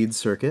everything on the lead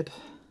circuit.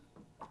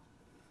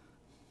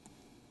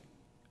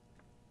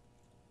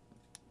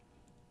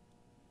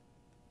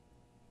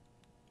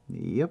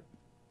 Yep.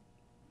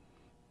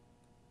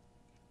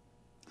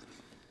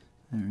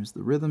 There's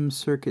the rhythm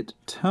circuit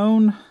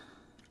tone.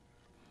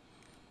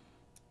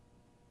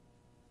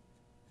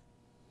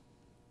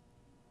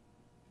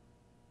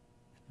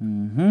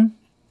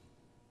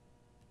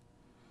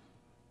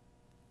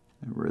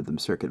 Rhythm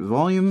circuit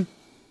volume.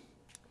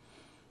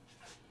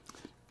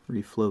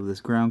 Reflow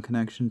this ground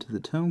connection to the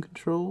tone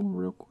control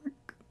real quick.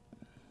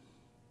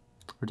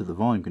 Or to the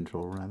volume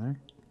control, rather.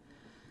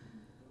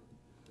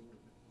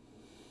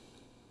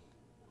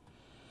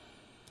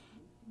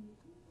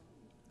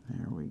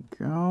 There we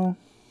go.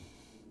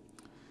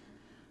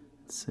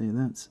 Let's say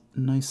that's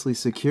nicely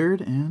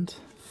secured, and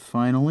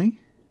finally,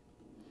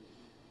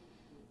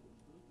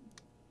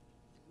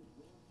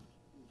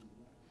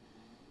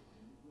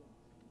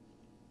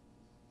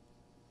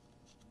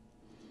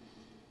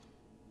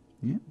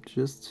 yep,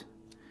 just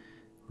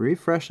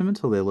refresh them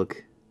until they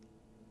look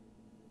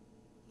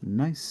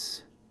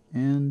nice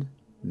and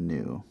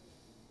new.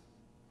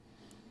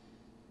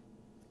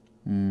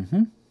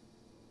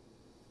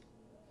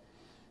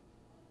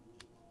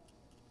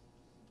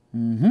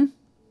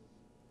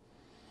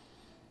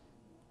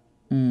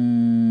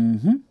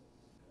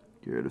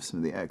 of some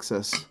of the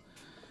excess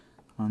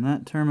on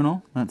that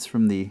terminal. That's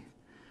from the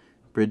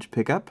bridge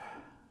pickup,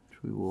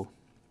 which we will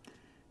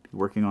be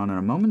working on in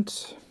a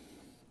moment.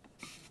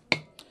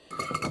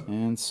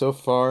 And so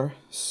far,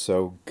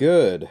 so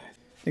good.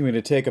 I think we're going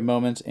to take a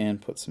moment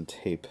and put some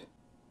tape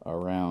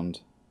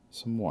around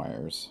some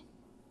wires.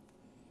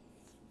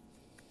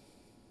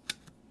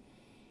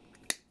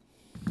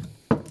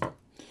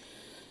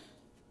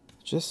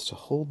 Just to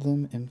hold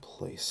them in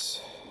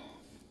place.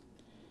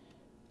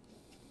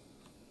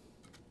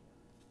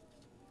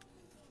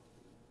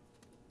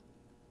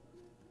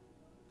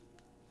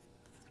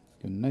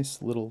 A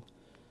nice little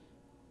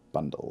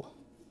bundle.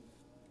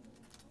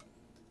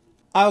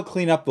 I'll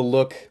clean up the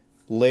look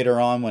later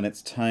on when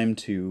it's time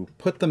to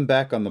put them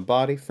back on the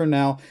body. For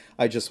now,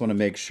 I just want to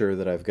make sure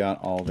that I've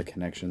got all the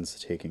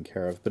connections taken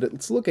care of, but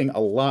it's looking a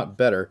lot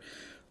better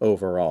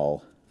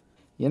overall.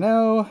 You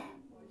know,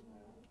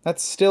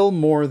 that's still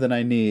more than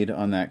I need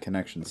on that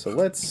connection, so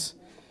let's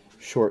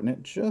shorten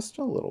it just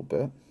a little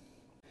bit.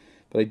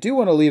 But I do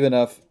want to leave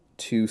enough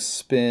to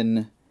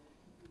spin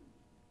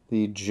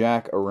the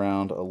jack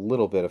around a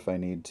little bit if I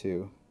need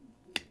to.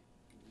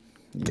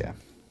 Yeah.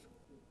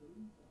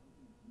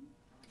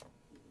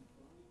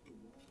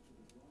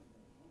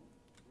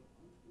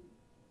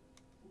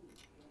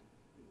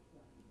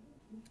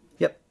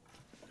 Yep.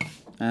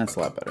 That's a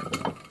lot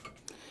better.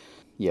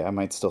 Yeah, I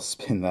might still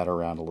spin that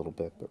around a little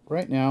bit, but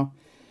right now,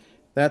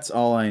 that's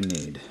all I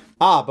need.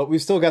 Ah, but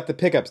we've still got the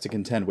pickups to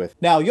contend with.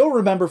 Now, you'll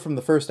remember from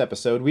the first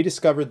episode, we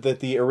discovered that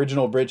the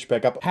original bridge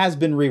pickup has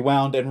been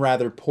rewound and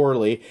rather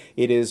poorly.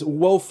 It is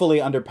woefully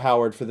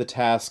underpowered for the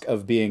task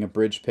of being a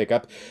bridge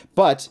pickup,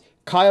 but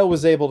Kyle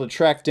was able to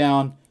track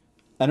down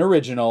an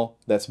original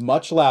that's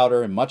much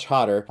louder and much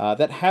hotter,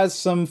 that has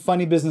some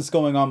funny business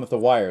going on with the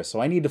wires.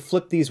 So I need to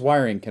flip these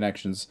wiring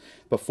connections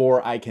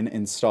before I can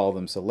install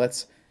them. So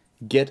let's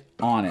get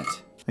on it.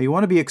 Now, you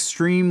want to be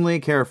extremely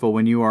careful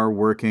when you are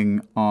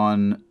working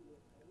on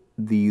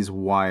these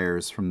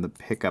wires from the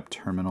pickup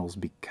terminals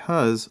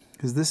because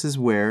this is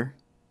where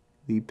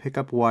the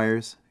pickup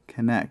wires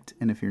connect.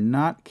 And if you're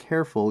not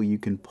careful, you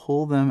can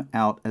pull them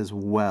out as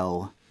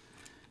well.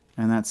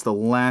 And that's the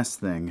last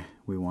thing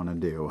we want to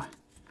do.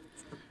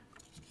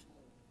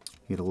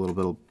 Get a little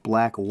bit of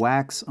black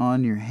wax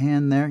on your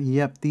hand there.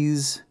 Yep,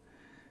 these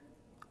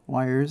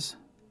wires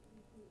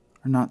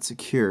are not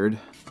secured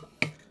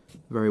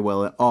very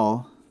well at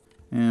all.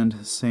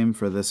 And same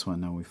for this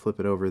one. Now we flip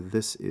it over.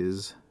 This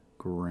is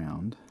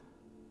ground.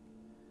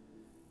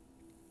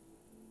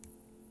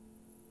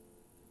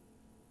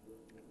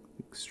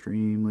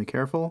 Extremely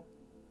careful.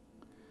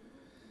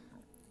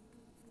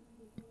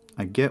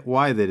 I get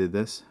why they did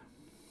this.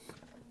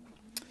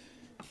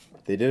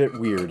 They did it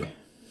weird.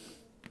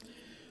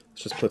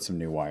 Let's just put some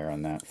new wire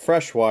on that.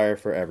 Fresh wire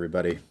for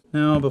everybody.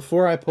 Now,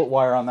 before I put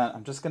wire on that,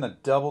 I'm just going to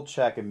double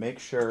check and make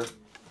sure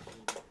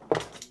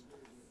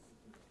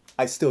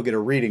I still get a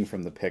reading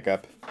from the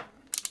pickup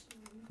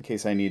in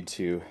case I need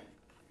to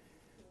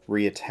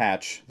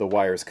reattach the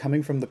wires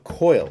coming from the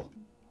coil.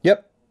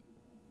 Yep,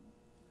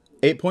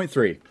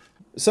 8.3.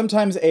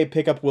 Sometimes a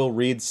pickup will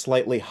read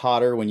slightly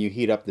hotter when you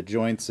heat up the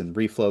joints and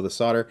reflow the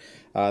solder.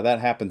 That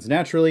happens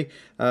naturally.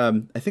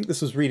 I think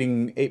this was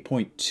reading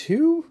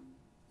 8.2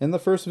 in the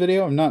first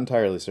video. I'm not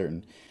entirely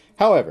certain.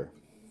 However,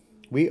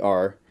 we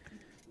are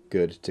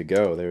good to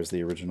go. There's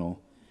the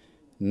original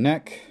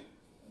neck.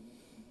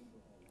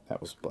 That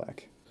was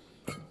black.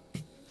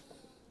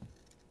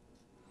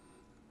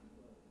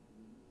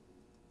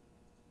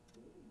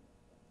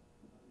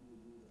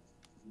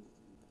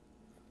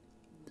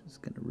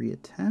 Just going to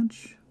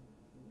reattach.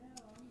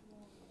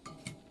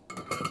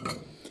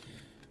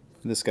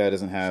 This guy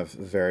doesn't have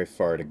very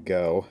far to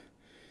go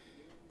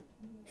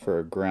for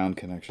a ground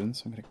connection,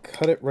 so I'm going to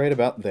cut it right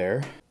about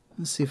there.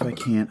 Let's see if I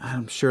can't.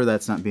 I'm sure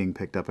that's not being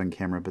picked up on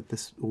camera, but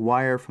this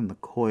wire from the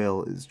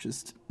coil is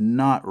just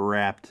not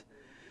wrapped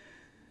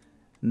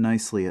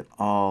nicely at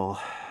all.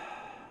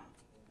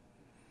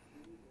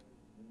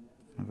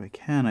 If I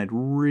can, I'd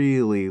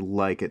really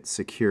like it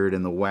secured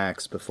in the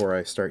wax before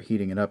I start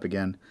heating it up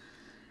again.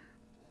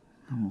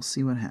 And we'll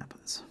see what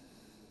happens.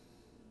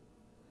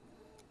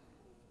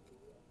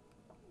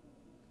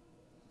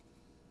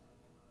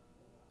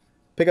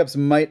 Pickups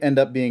might end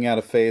up being out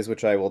of phase,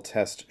 which I will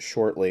test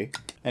shortly.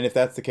 And if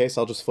that's the case,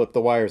 I'll just flip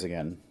the wires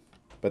again.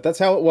 But that's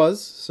how it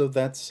was, so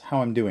that's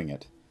how I'm doing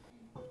it.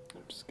 I'm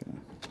just gonna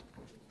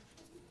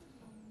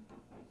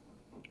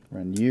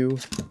run you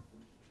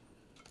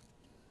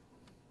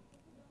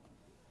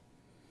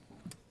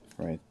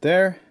right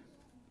there.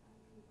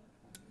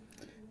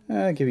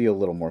 I'll give you a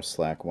little more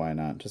slack, why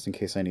not? Just in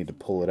case I need to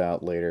pull it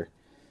out later.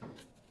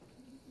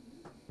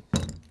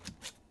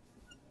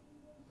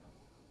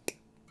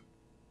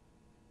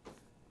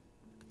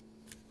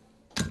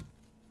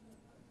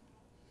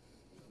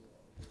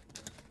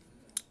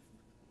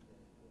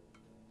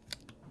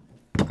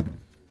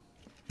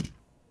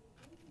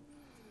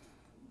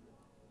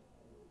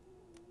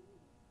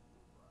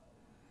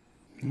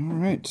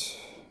 Alright,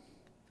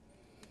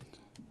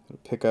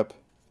 pick up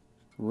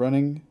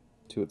running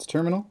to its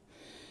terminal.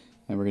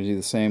 And we're going to do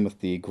the same with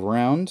the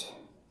ground.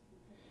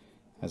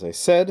 As I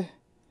said,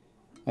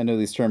 I know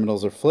these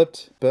terminals are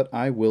flipped, but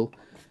I will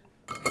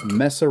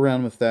mess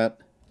around with that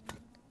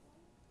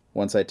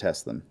once I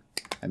test them.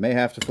 I may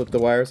have to flip the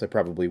wires. I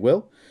probably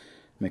will.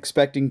 I'm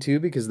expecting to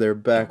because they're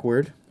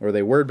backward, or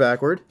they were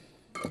backward.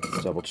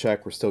 Let's double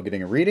check we're still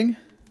getting a reading.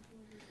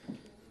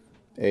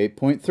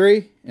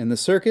 8.3 in the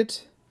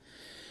circuit.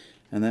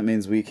 And that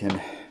means we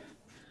can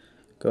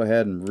go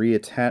ahead and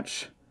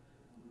reattach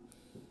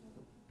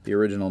the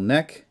original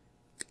neck,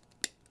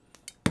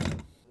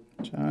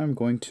 which I'm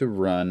going to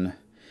run.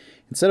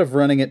 Instead of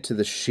running it to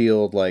the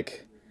shield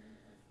like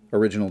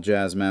original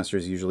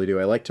Jazzmasters usually do,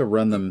 I like to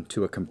run them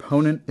to a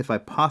component if I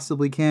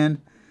possibly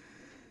can,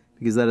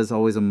 because that is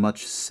always a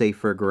much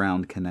safer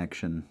ground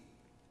connection.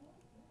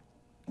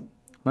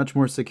 Much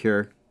more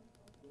secure.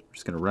 We're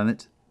just going to run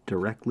it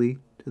directly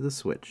to the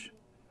switch.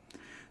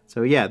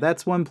 So yeah,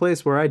 that's one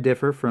place where I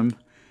differ from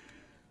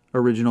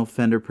original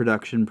Fender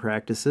production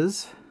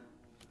practices.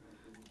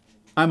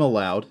 I'm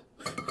allowed.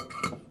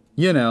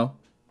 You know.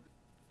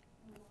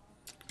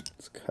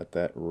 Let's cut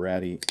that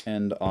ratty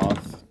end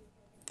off.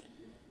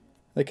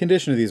 The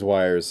condition of these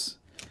wires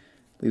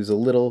leaves a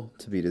little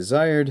to be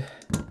desired.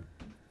 I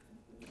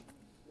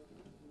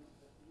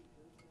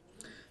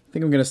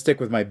think I'm going to stick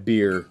with my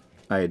beer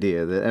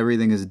idea, that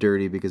everything is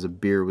dirty because a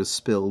beer was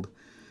spilled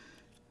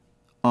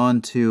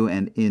onto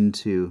and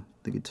into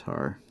the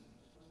guitar.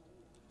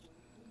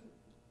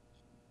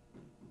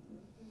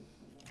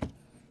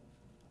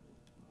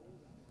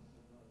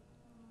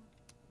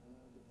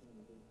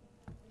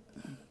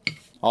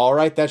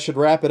 Alright, that should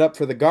wrap it up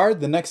for the guard.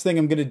 The next thing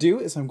I'm going to do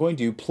is I'm going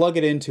to plug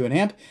it into an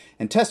amp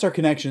and test our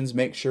connections,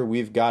 make sure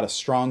we've got a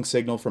strong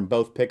signal from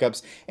both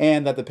pickups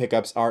and that the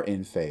pickups are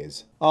in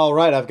phase.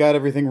 Alright, I've got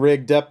everything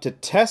rigged up to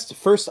test.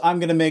 First, I'm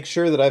going to make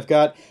sure that I've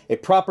got a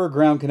proper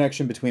ground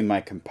connection between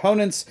my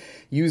components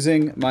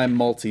using my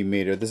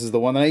multimeter. This is the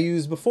one that I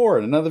used before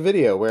in another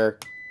video where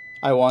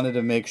I wanted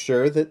to make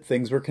sure that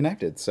things were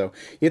connected. So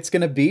it's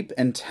going to beep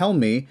and tell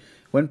me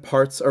when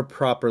parts are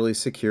properly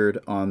secured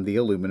on the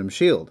aluminum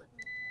shield.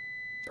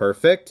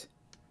 Perfect.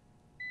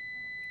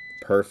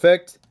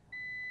 Perfect.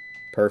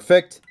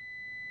 Perfect.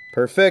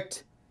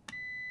 Perfect.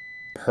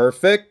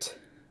 Perfect.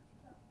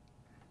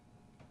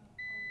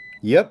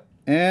 Yep.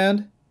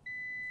 And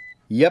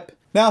yep.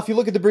 Now, if you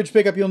look at the bridge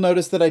pickup, you'll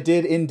notice that I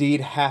did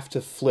indeed have to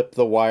flip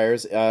the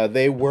wires.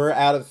 They were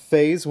out of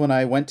phase when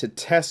I went to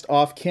test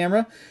off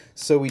camera,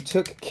 so we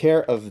took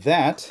care of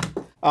that.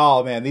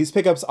 Oh man, these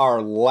pickups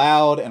are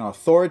loud and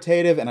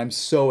authoritative, and I'm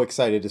so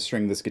excited to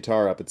string this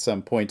guitar up at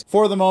some point.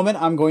 For the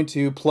moment, I'm going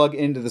to plug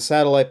into the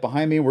satellite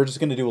behind me. We're just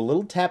going to do a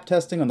little tap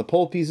testing on the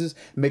pole pieces,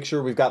 make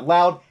sure we've got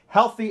loud,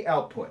 healthy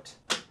output.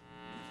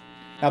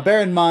 Now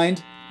bear in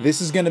mind,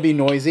 this is going to be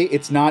noisy.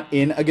 It's not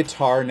in a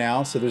guitar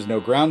now, so there's no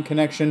ground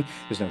connection,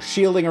 there's no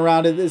shielding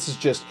around it. This is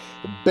just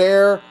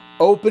bare,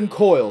 open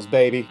coils,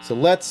 baby. So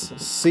let's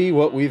see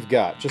what we've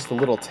got. Just a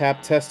little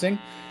tap testing.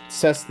 Let's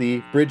test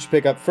the bridge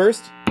pickup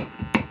first.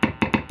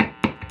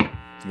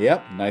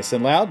 Yep, nice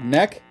and loud.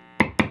 Neck.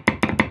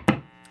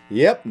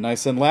 Yep,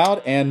 nice and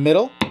loud. And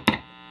middle.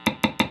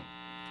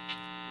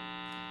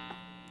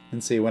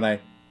 And see, when I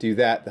do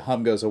that, the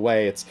hum goes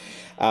away. It's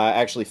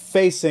actually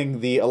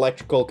facing the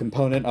electrical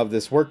component of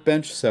this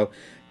workbench, so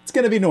it's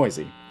going to be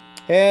noisy.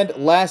 And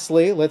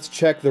lastly, let's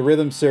check the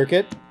rhythm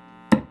circuit.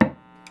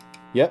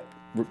 Yep,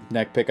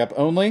 neck pickup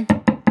only.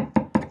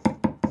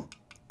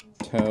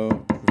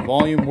 Tone,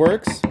 volume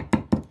works.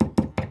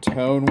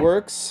 Tone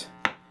works.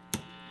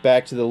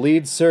 Back to the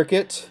lead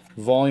circuit,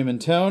 volume and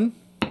tone.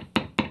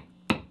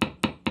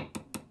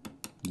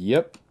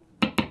 Yep.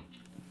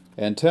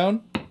 And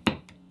tone.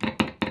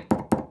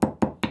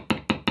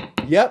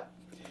 Yep.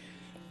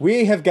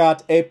 We have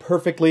got a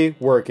perfectly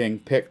working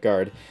pick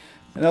guard.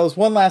 And now there's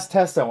one last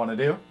test I want to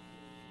do.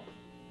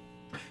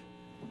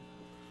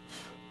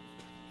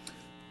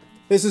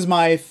 This is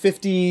my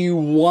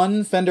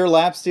 51 Fender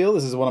lap steel.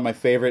 This is one of my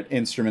favorite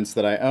instruments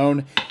that I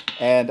own.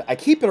 And I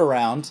keep it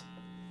around,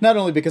 not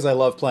only because I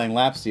love playing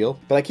lap steel,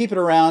 but I keep it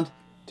around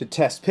to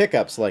test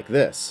pickups like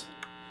this.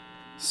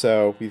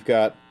 So we've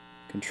got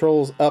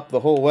controls up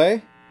the whole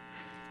way,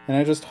 and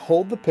I just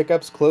hold the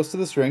pickups close to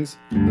the strings.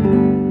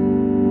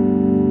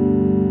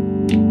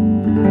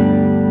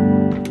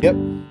 Yep.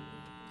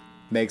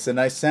 Makes a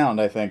nice sound,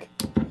 I think.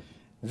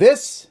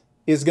 This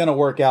is gonna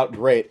work out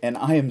great, and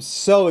I am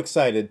so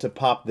excited to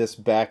pop this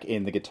back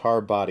in the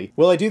guitar body.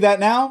 Will I do that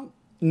now?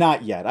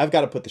 Not yet. I've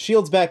got to put the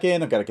shields back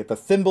in, I've got to get the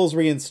thimbles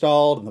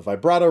reinstalled and the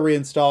vibrato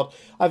reinstalled.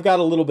 I've got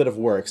a little bit of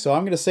work, so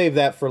I'm going to save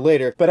that for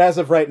later. But as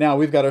of right now,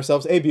 we've got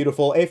ourselves a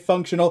beautiful, a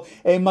functional,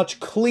 a much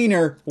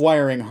cleaner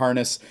wiring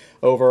harness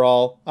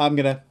overall. I'm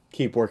going to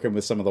keep working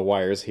with some of the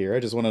wires here. I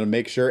just wanted to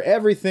make sure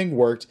everything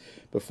worked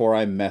before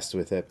I messed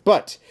with it.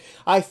 But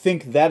I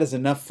think that is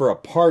enough for a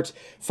part.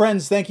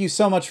 Friends, thank you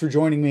so much for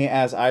joining me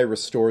as I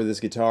restore this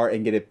guitar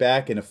and get it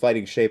back in a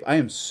fighting shape. I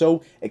am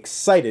so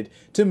excited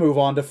to move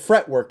on to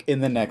fretwork in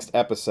the next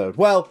episode.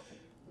 Well,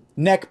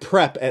 neck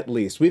prep at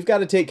least. We've got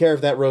to take care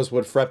of that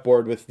rosewood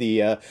fretboard with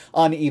the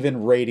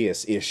uneven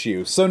radius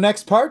issue. So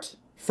next part,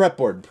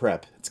 fretboard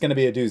prep. It's going to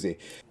be a doozy.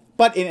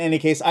 But in any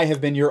case, I have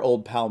been your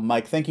old pal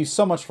Mike. Thank you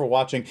so much for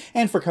watching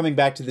and for coming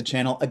back to the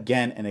channel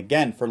again and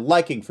again, for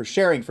liking, for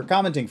sharing, for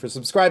commenting, for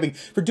subscribing,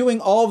 for doing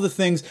all the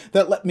things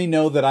that let me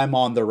know that I'm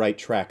on the right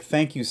track.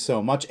 Thank you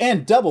so much.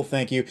 And double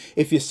thank you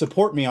if you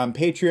support me on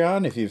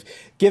Patreon, if you've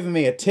given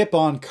me a tip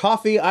on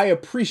coffee. I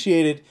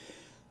appreciate it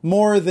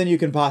more than you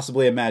can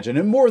possibly imagine,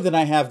 and more than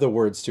I have the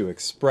words to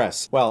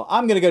express. Well,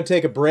 I'm gonna go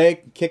take a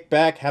break, kick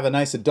back, have a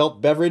nice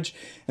adult beverage,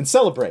 and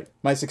celebrate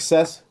my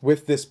success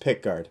with this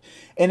pickguard.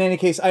 In any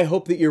case, I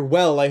hope that you're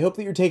well, I hope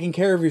that you're taking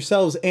care of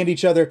yourselves and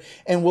each other,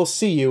 and we'll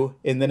see you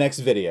in the next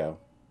video.